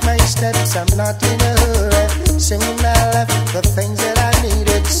 Check my steps, I'm not in a hurry. Soon I'll have the things that I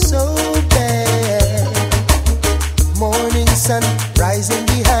needed so bad. Morning sun rising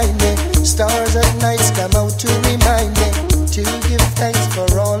behind me. Stars at night come out to remind me to give thanks for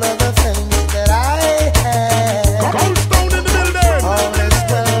all of the things that I have. Goldstone in the building. All is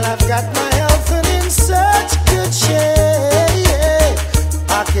well, I've got my health and in such good shape.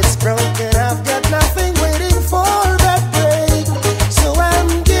 Pockets broken, I've got nothing waiting for that break. So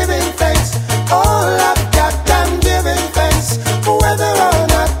I'm giving thanks. All I've got, I'm giving thanks. Whether or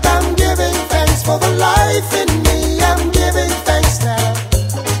not I'm giving thanks for the life in me, I'm giving thanks now.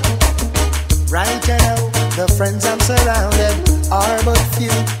 Right now, the friends I'm surrounded are but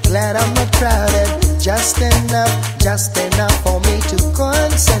few. Glad I'm not crowded. Just enough for me to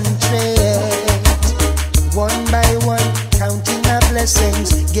concentrate. One by one, counting my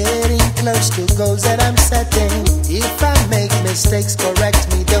blessings, getting close to goals that I'm setting. If I make mistakes,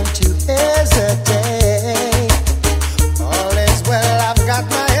 correct me, don't you hesitate. All is well, I've got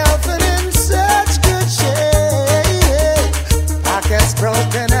my health and in such good shape. Pockets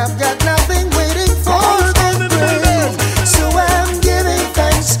broken, I've got nothing waiting for the break. So I'm giving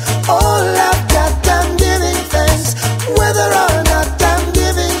thanks. All I've got, I'm giving thanks. Whether or not I'm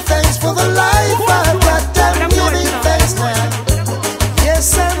giving thanks for the life I've got.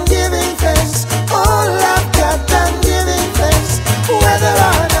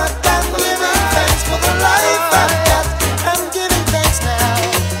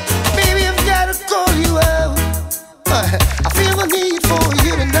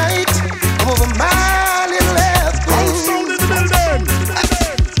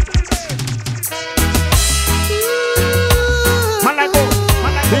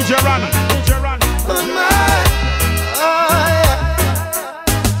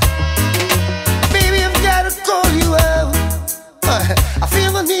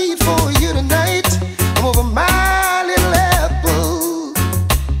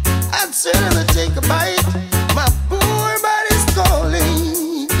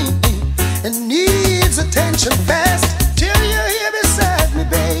 attention fast till you're here beside me,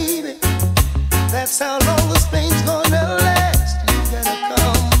 baby. That's how long this pain's gonna last. You gotta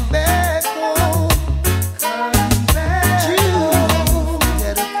come back home. Come back home. You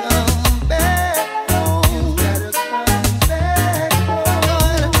gotta come back home. You gotta come back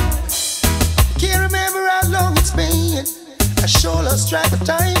home. Can't remember how long it's been. I sure lost track of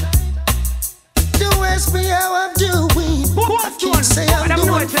time. Don't ask me how I'm doing. I can't say I'm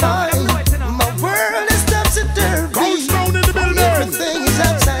doing fine. My world is topsy-turvy. Goldstone in the building. Everything is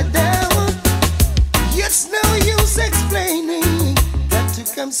upside down. It's no use explaining. Got to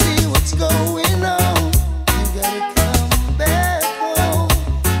come see what's going on. You gotta come back home.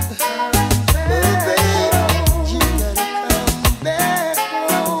 Oh, baby, you gotta come back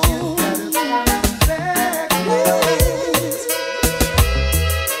home. You gotta come back home.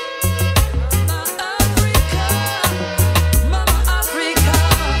 Mama Africa,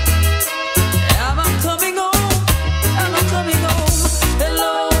 am I coming home? Am I coming home?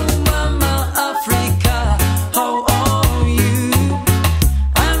 Hello, Mama Africa, how are you?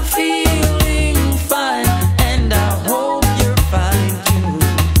 I'm feeling fine, and I hope you're fine too.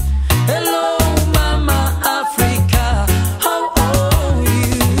 Hello, Mama Africa, how are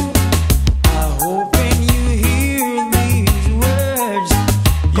you? I hope when you hear these words,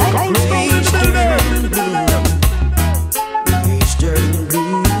 your face turn blue. Face turn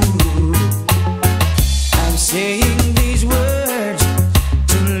blue. I'm saying these words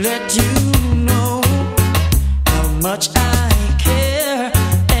to let you know how much I care,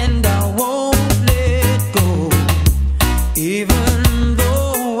 and I won't let go. Even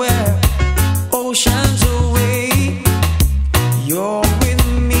though we're oceans away, you're with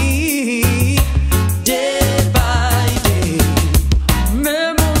me day by day.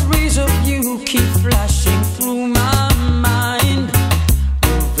 Memories of you keep flashing through my mind.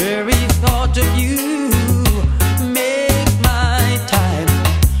 The very thought of you make my time.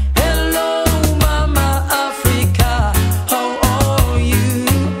 Hello, Mama Africa, how are you?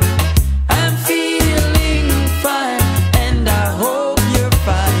 I'm feeling fine, and I hope you're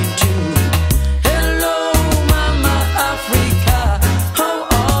fine too. Hello, Mama Africa, how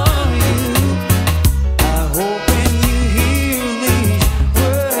are you? I hope when you hear these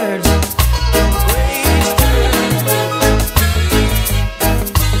words, praise turn blue.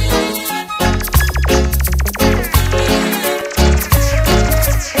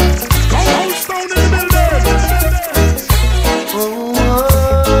 Goldstone in the building. Oh,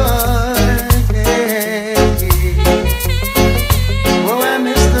 yeah. Oh, I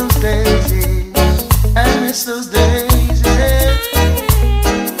miss those days. I miss those days. Yeah.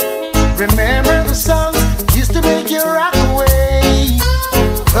 Remember the songs used to make you rock away.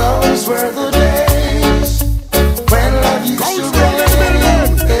 Those were the days when love used to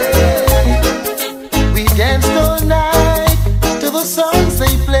reign. Yeah. We danced all night to the songs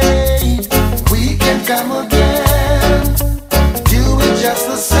they played. We can come again, do it just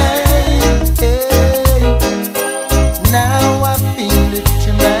the same. Hey. Now I feel it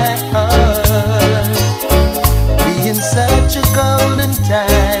in my heart. We in such a golden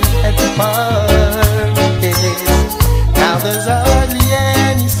time at the park. Yes. Now there's hardly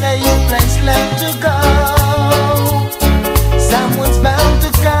any safe place left to go. Someone's bound to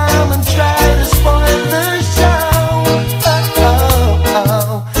come and try to spoil the show. Oh, oh,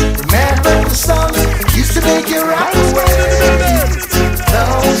 oh. Remember the songs used to make you rock away.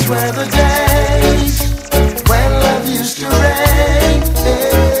 Those were the days when love used to reign.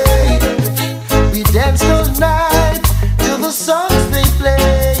 Hey. We danced all night to the songs they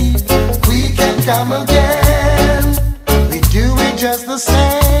played. We can come again. We do it just the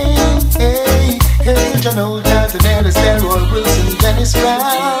same. Hey, hey, John Old Johnson, Ellis, Roy Wilson, Dennis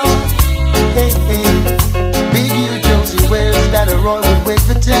Brown. Hey, hey, Big U, Josie Wells, that a Roy would wake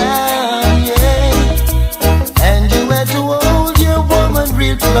the town. Yeah, and you had to hold your woman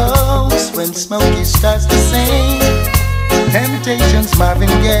real close when Smokey starts to sing. Temptations, Marvin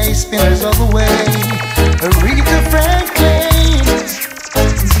Gaye, Spinners all the way. Aretha Franklin,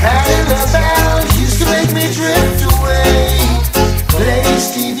 Patti LaBelle used to make me drift away. Play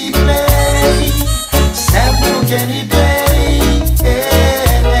Stevie Play, Samuel Kenny Day.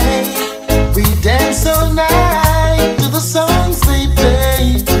 Hey, we dance all night to the songs they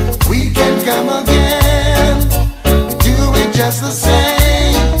play. We can come again, do it just the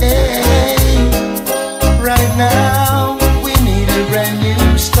same. Hey, right now we need a brand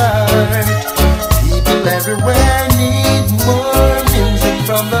new start. People everywhere need more music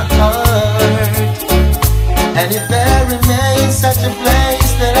from the heart. And if there remains such a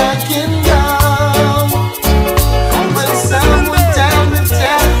place that I can go, will someone tell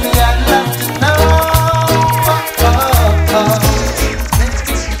me, I'd love to know.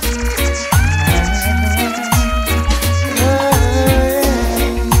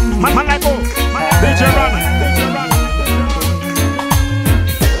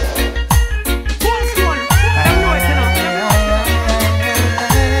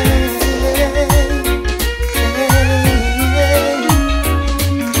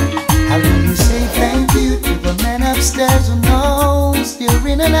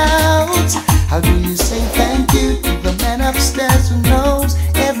 in and out. How do you say thank you to the man upstairs who knows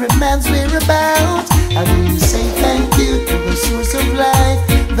every man's whereabouts? How do you say thank you to the source of life,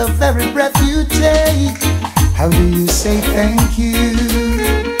 the very breath you take? How do you say thank you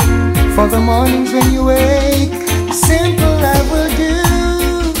for the mornings when you wake? Simple I will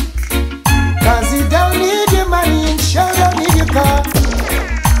do, 'cause he don't need your money and sure don't need your car.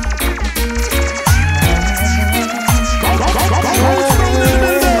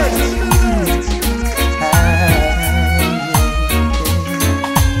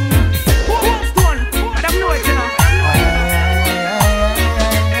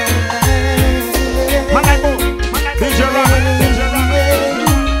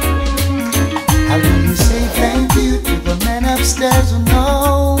 Upstairs who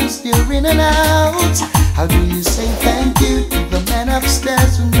knows you're in and out. How do you say thank you to the man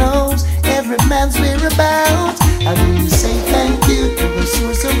upstairs who knows every man's whereabouts? How do you say thank you to the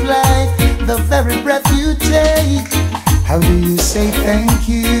source of life, the very breath you take? How do you say thank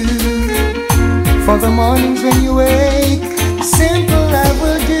you for the mornings when you wake? Simple I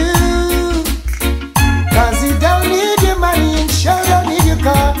will do, 'cause he don't need your money and sure don't need your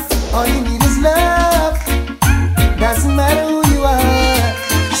car. All you need is love. Doesn't matter who you are,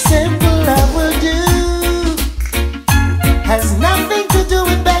 simple I will do. Has nothing to do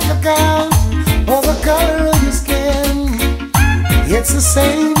with bank account or the color of your skin. It's the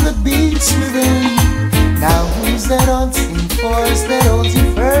same that beats within. Now who's that unseen force that holds you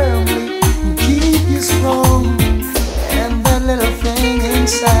firmly and keep you strong? And that little thing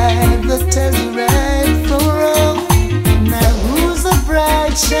inside that tells you right from wrong. Now who's the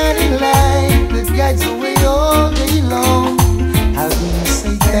bright shining light that guides the way all day long? How do you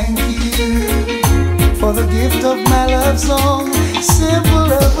say thank you for the gift of my love song? Simple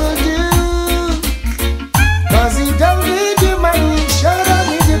love will do, 'cause he don't need your money, sure don't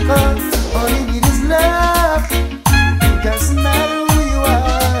need your car. All you need is love. It doesn't matter who you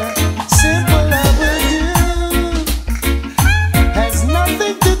are, simple love will do. Has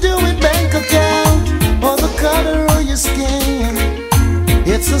nothing to do with bank account or the color of your skin.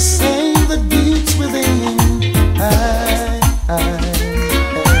 It's the same that beats within.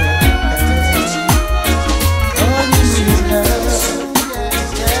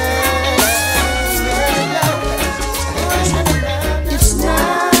 It's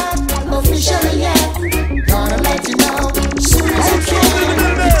not official yet. Gonna let you know soon as I can.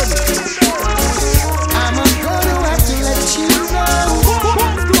 I'm gonna have to let you know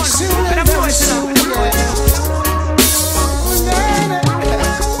soon and very soon.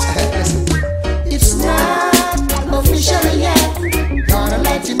 It's not official yet. Gonna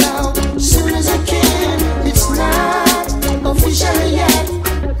let you know soon as I can. It's not official yet.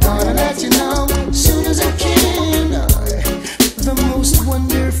 Gonna let you know soon as I can. The most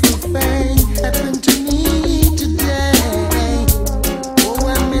wonderful thing happened to me today. Oh,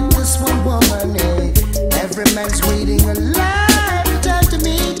 I met this one woman. Every man's waiting a lifetime to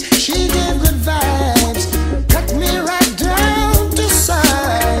meet. She gave good vibes, cut me right down to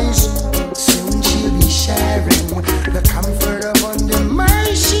size. Soon she'll be sharing the comfort of under my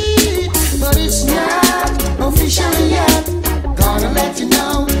sheet. But it's not official yet. Gonna let you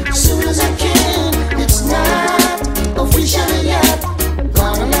know soon as I can. It's not official yet.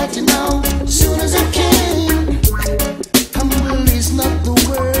 Gonna let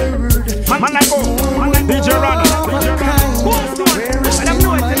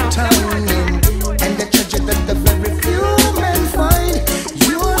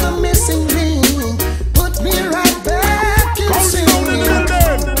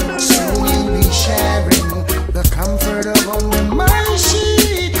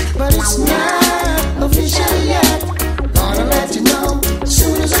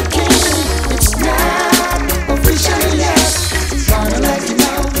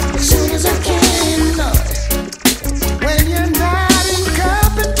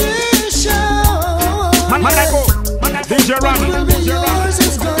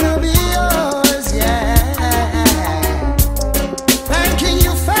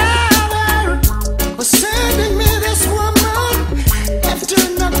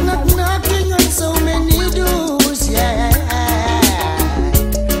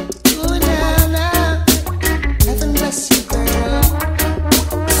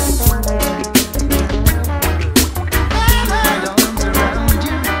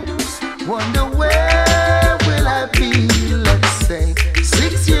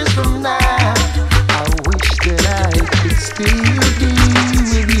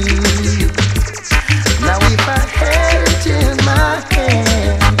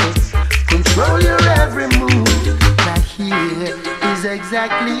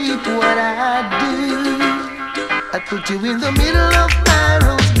exactly what I do. I put you in the middle of my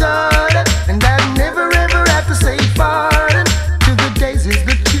rose garden, and I'd never ever have to say pardon to the daisies,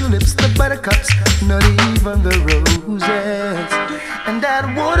 the tulips, the buttercups, not even the roses. And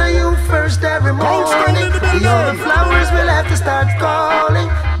I'd water you first every morning. All the flowers will have to start calling.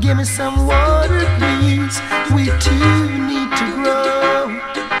 Give me some water, please. We too need to grow.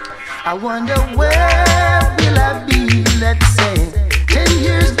 I wonder where will I be, let's say, 10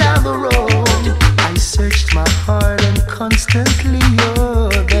 years down the road. I searched my heart and constantly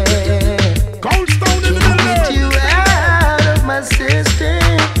you're there. Goldstone in the Can't get you out of my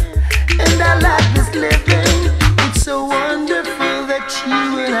system, and I like this living. It's so wonderful that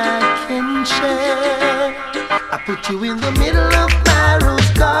you and I can share. I put you in the middle of my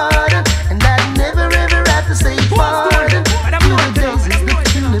rose garden, and I'd never ever have to say pardon. You the daisies, the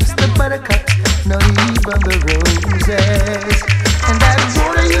tulips, the buttercups, not even the roses. And I'd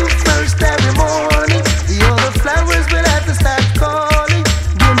water you first every morning. The other flowers will have to start calling.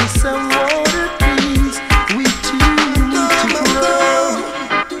 Give me some water, please. We too need to grow.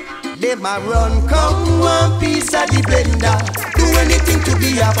 They might run, come one piece of the blender. Do anything to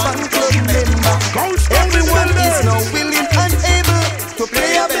be a fan club member. Everyone is now willing and able to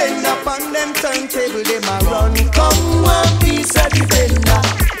play a blend upon them turntable. They might run, come one piece of the blender.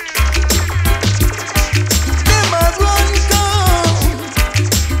 They might run, come.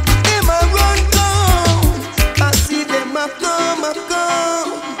 They might run, come. I see them a come, a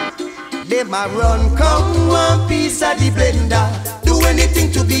come. They might run, come one piece of the blender. Do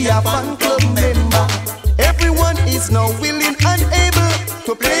anything to be a fan club member. Everyone is now willing and able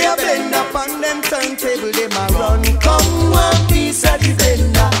to play a blend upon them turntable. They might run, come one piece of the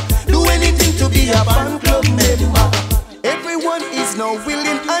blender. Do anything to be a fan club member. Everyone is now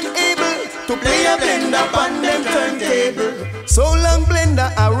willing and able to play a blend upon them turntable. So long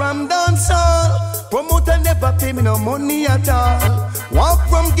blender, I ram dance all. Promoter never pay me no money at all. Walk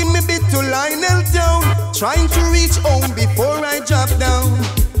from Gimme Bit to Lionel Town, trying to reach home before I drop down.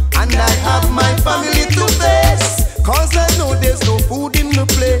 And I have my family to face, cause I know there's no food in the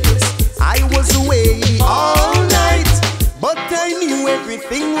place. I was away all night, but I knew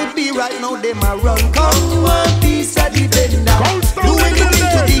everything would be right. Now they might run, come one piece of the blender. Do anything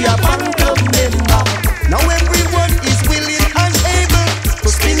to be a fan club member. Now everyone is willing and able to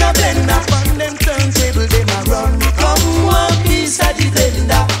spin a blend upon them turntable. They might run, come one piece of the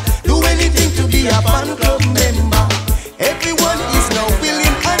blender. Do anything to be a fan club member. Everyone is now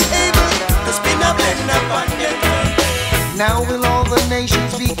willing and able to spin a blend upon them. Now will all the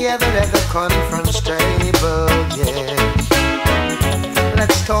nations be gathered at the conference table, yeah.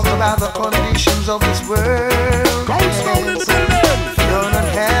 Let's talk about the conditions of this world. Goldstone in the building. If you're not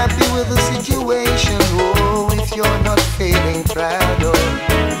happy with the situation, oh, if you're not feeling proud, oh,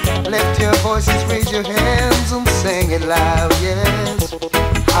 lift your voices, raise your hands and sing it loud, yes.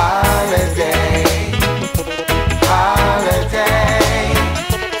 Holiday, holiday.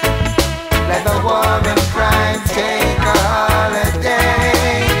 Let the war and crime take a holiday.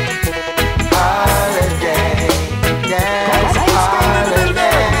 Holiday, yes,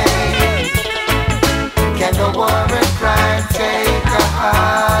 holiday. Can the war and crime take a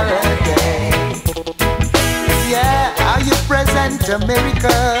holiday? Yeah, are you present,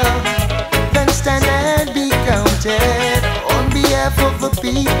 America? Then stand and be counted. On behalf of the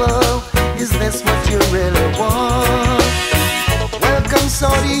people, is this what you really want? Welcome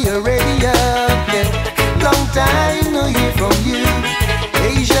Saudi Arabia, yeah. Long time no hear from you.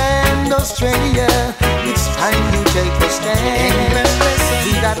 Asia and Australia, it's time you take a stand.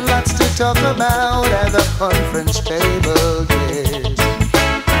 We got lots to talk about at the conference table, yes.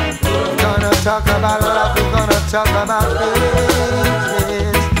 We're gonna talk about love, we're gonna talk about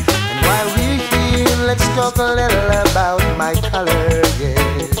business. And while we're here, let's talk a little about my color,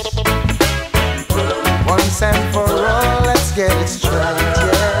 yes. Once and for all, let's get it straight,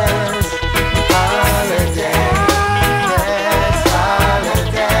 yes. Holiday, yes,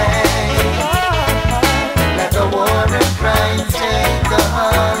 holiday. Let the war and crime take a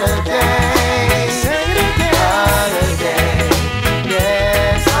holiday. Holiday,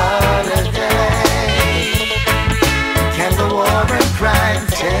 yes, holiday. Can the war and crime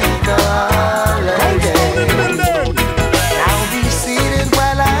take a holiday? Now be seated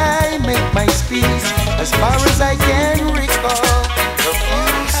while I make my speech. As far as I can recall, the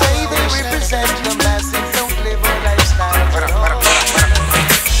few say they represent the masses, don't live a lifestyle.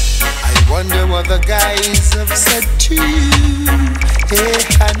 I wonder what the guys have said to you. Hey,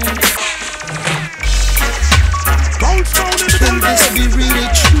 honey, can this be really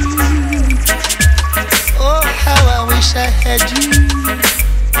true? Oh, how I wish wish I had you.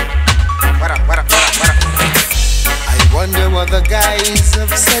 What up? I wonder what the guys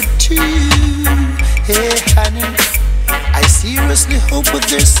have said to you. Hey honey, I seriously hope what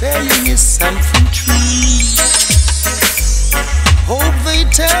they're saying is something true. Hope they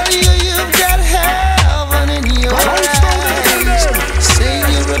tell you you've got heaven in your eyes. Say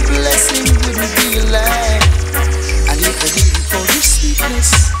you're a blessing wouldn't be a lie. And if they didn't call you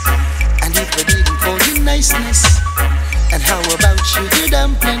sweetness, and if they didn't call you niceness, and how about sugar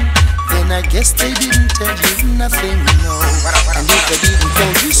dumpling, then I guess they didn't tell you nothing, no. And if they didn't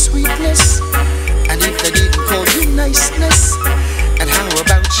call you sweetness, and if they didn't call you niceness, and how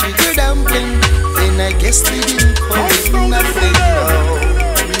about sugar dumpling, then I guess they didn't call you nothing, no.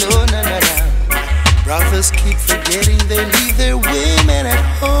 Brothers keep forgetting they leave their women at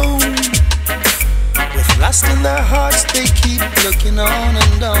home. With lust in their hearts they keep looking on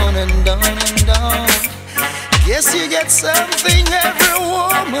and on and on and on. Guess you get something every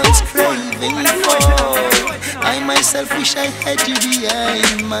woman's craving for. I myself wish I had you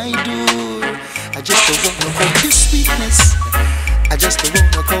behind my door. I just don't wanna call you sweetness, I just don't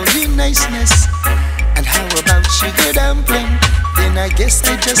wanna call you niceness. And how about sugar dumpling? Then I guess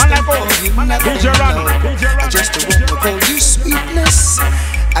I just don't call you nothing, no. I just don't wanna call you sweetness,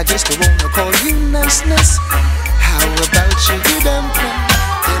 I just don't wanna call you niceness. How about sugar dumpling?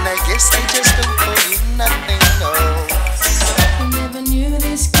 Then I guess I just don't call you nothing, no. I never knew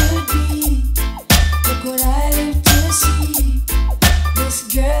this could be. Look what I live to see. This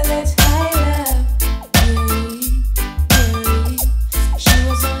girl that I love, Mary. She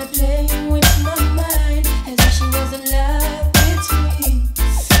was only playing with my mind, as if she was in love with me.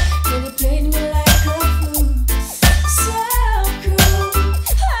 Really played me like a fool. So cruel.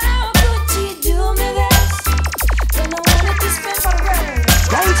 How could she do me this? When I wanted to spend my rent.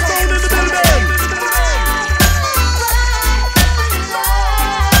 Goldstone in the building.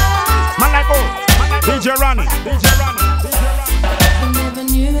 DJ Ronnie. I never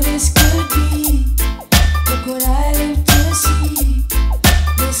knew this could be. Look what I live to see.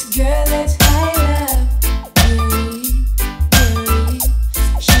 This girl that I love, Mary.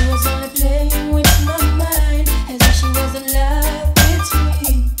 She was only playing with my mind, as if she was in love with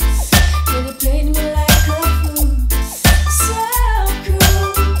me. Really played me like a fool. So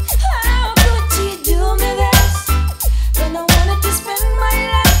cruel. How could she do me this? When I wanted to spend my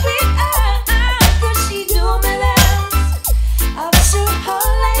life with her, how could she do me this? I'm so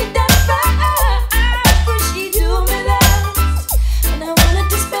whole like that for her. How could she do me this? When I wanted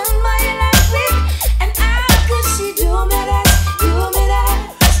to spend my life with, and how could she do me this? Do me this?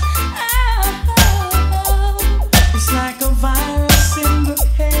 It's like a virus in the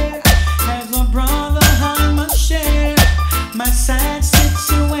air. As my brother, I must share my sad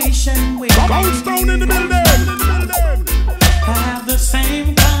situation with Goldstone in the building. I have the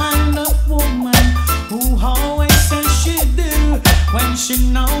same kind of woman who always says she do when she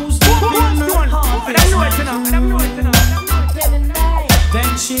knows deep in her heart it's not true.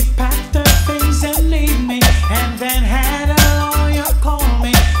 Then she packed her things and leave me, and then had a lawyer call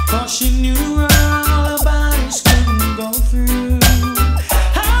me, 'cause she knew her alibis couldn't go through.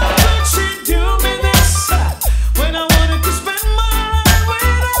 How could she do me this when I wanted to spend my life with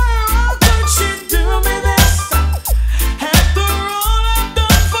her? How could she do me this after all I've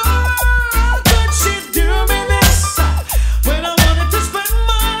done for her? How could she do me this when I wanted to spend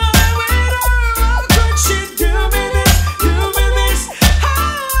my life with her? How could she do me this? Do me this?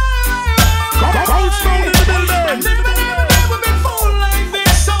 Goldstone in the building. I've never been fooled like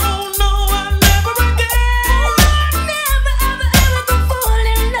this. Oh no, I'll never again. Never ever ever go fall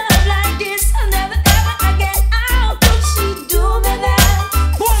in love like this. Never ever again. How could she do me that?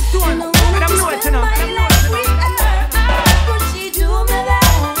 When I wanted to spend my life with her, how could she do me that?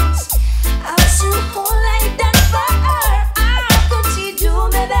 I'm so whole like that for her. How could she do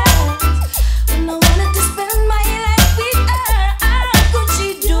me that? When I wanted to spend my life with her, how could she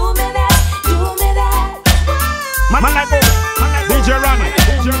do me that? Do me that? DJ Ronnie.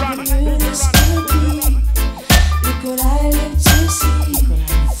 This could be. Look what I live to see.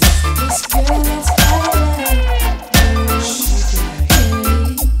 This girl that's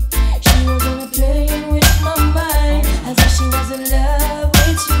she was only playing with my mind, as if she was in love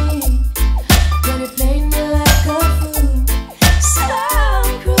with me. Really played me like a fool. So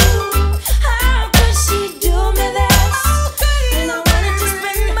cruel. How could she do me this? When I wanted to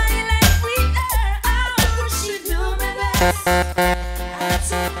spend my life with her, how could she do me this?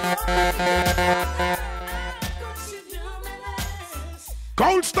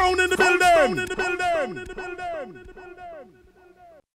 Goldstone in the building.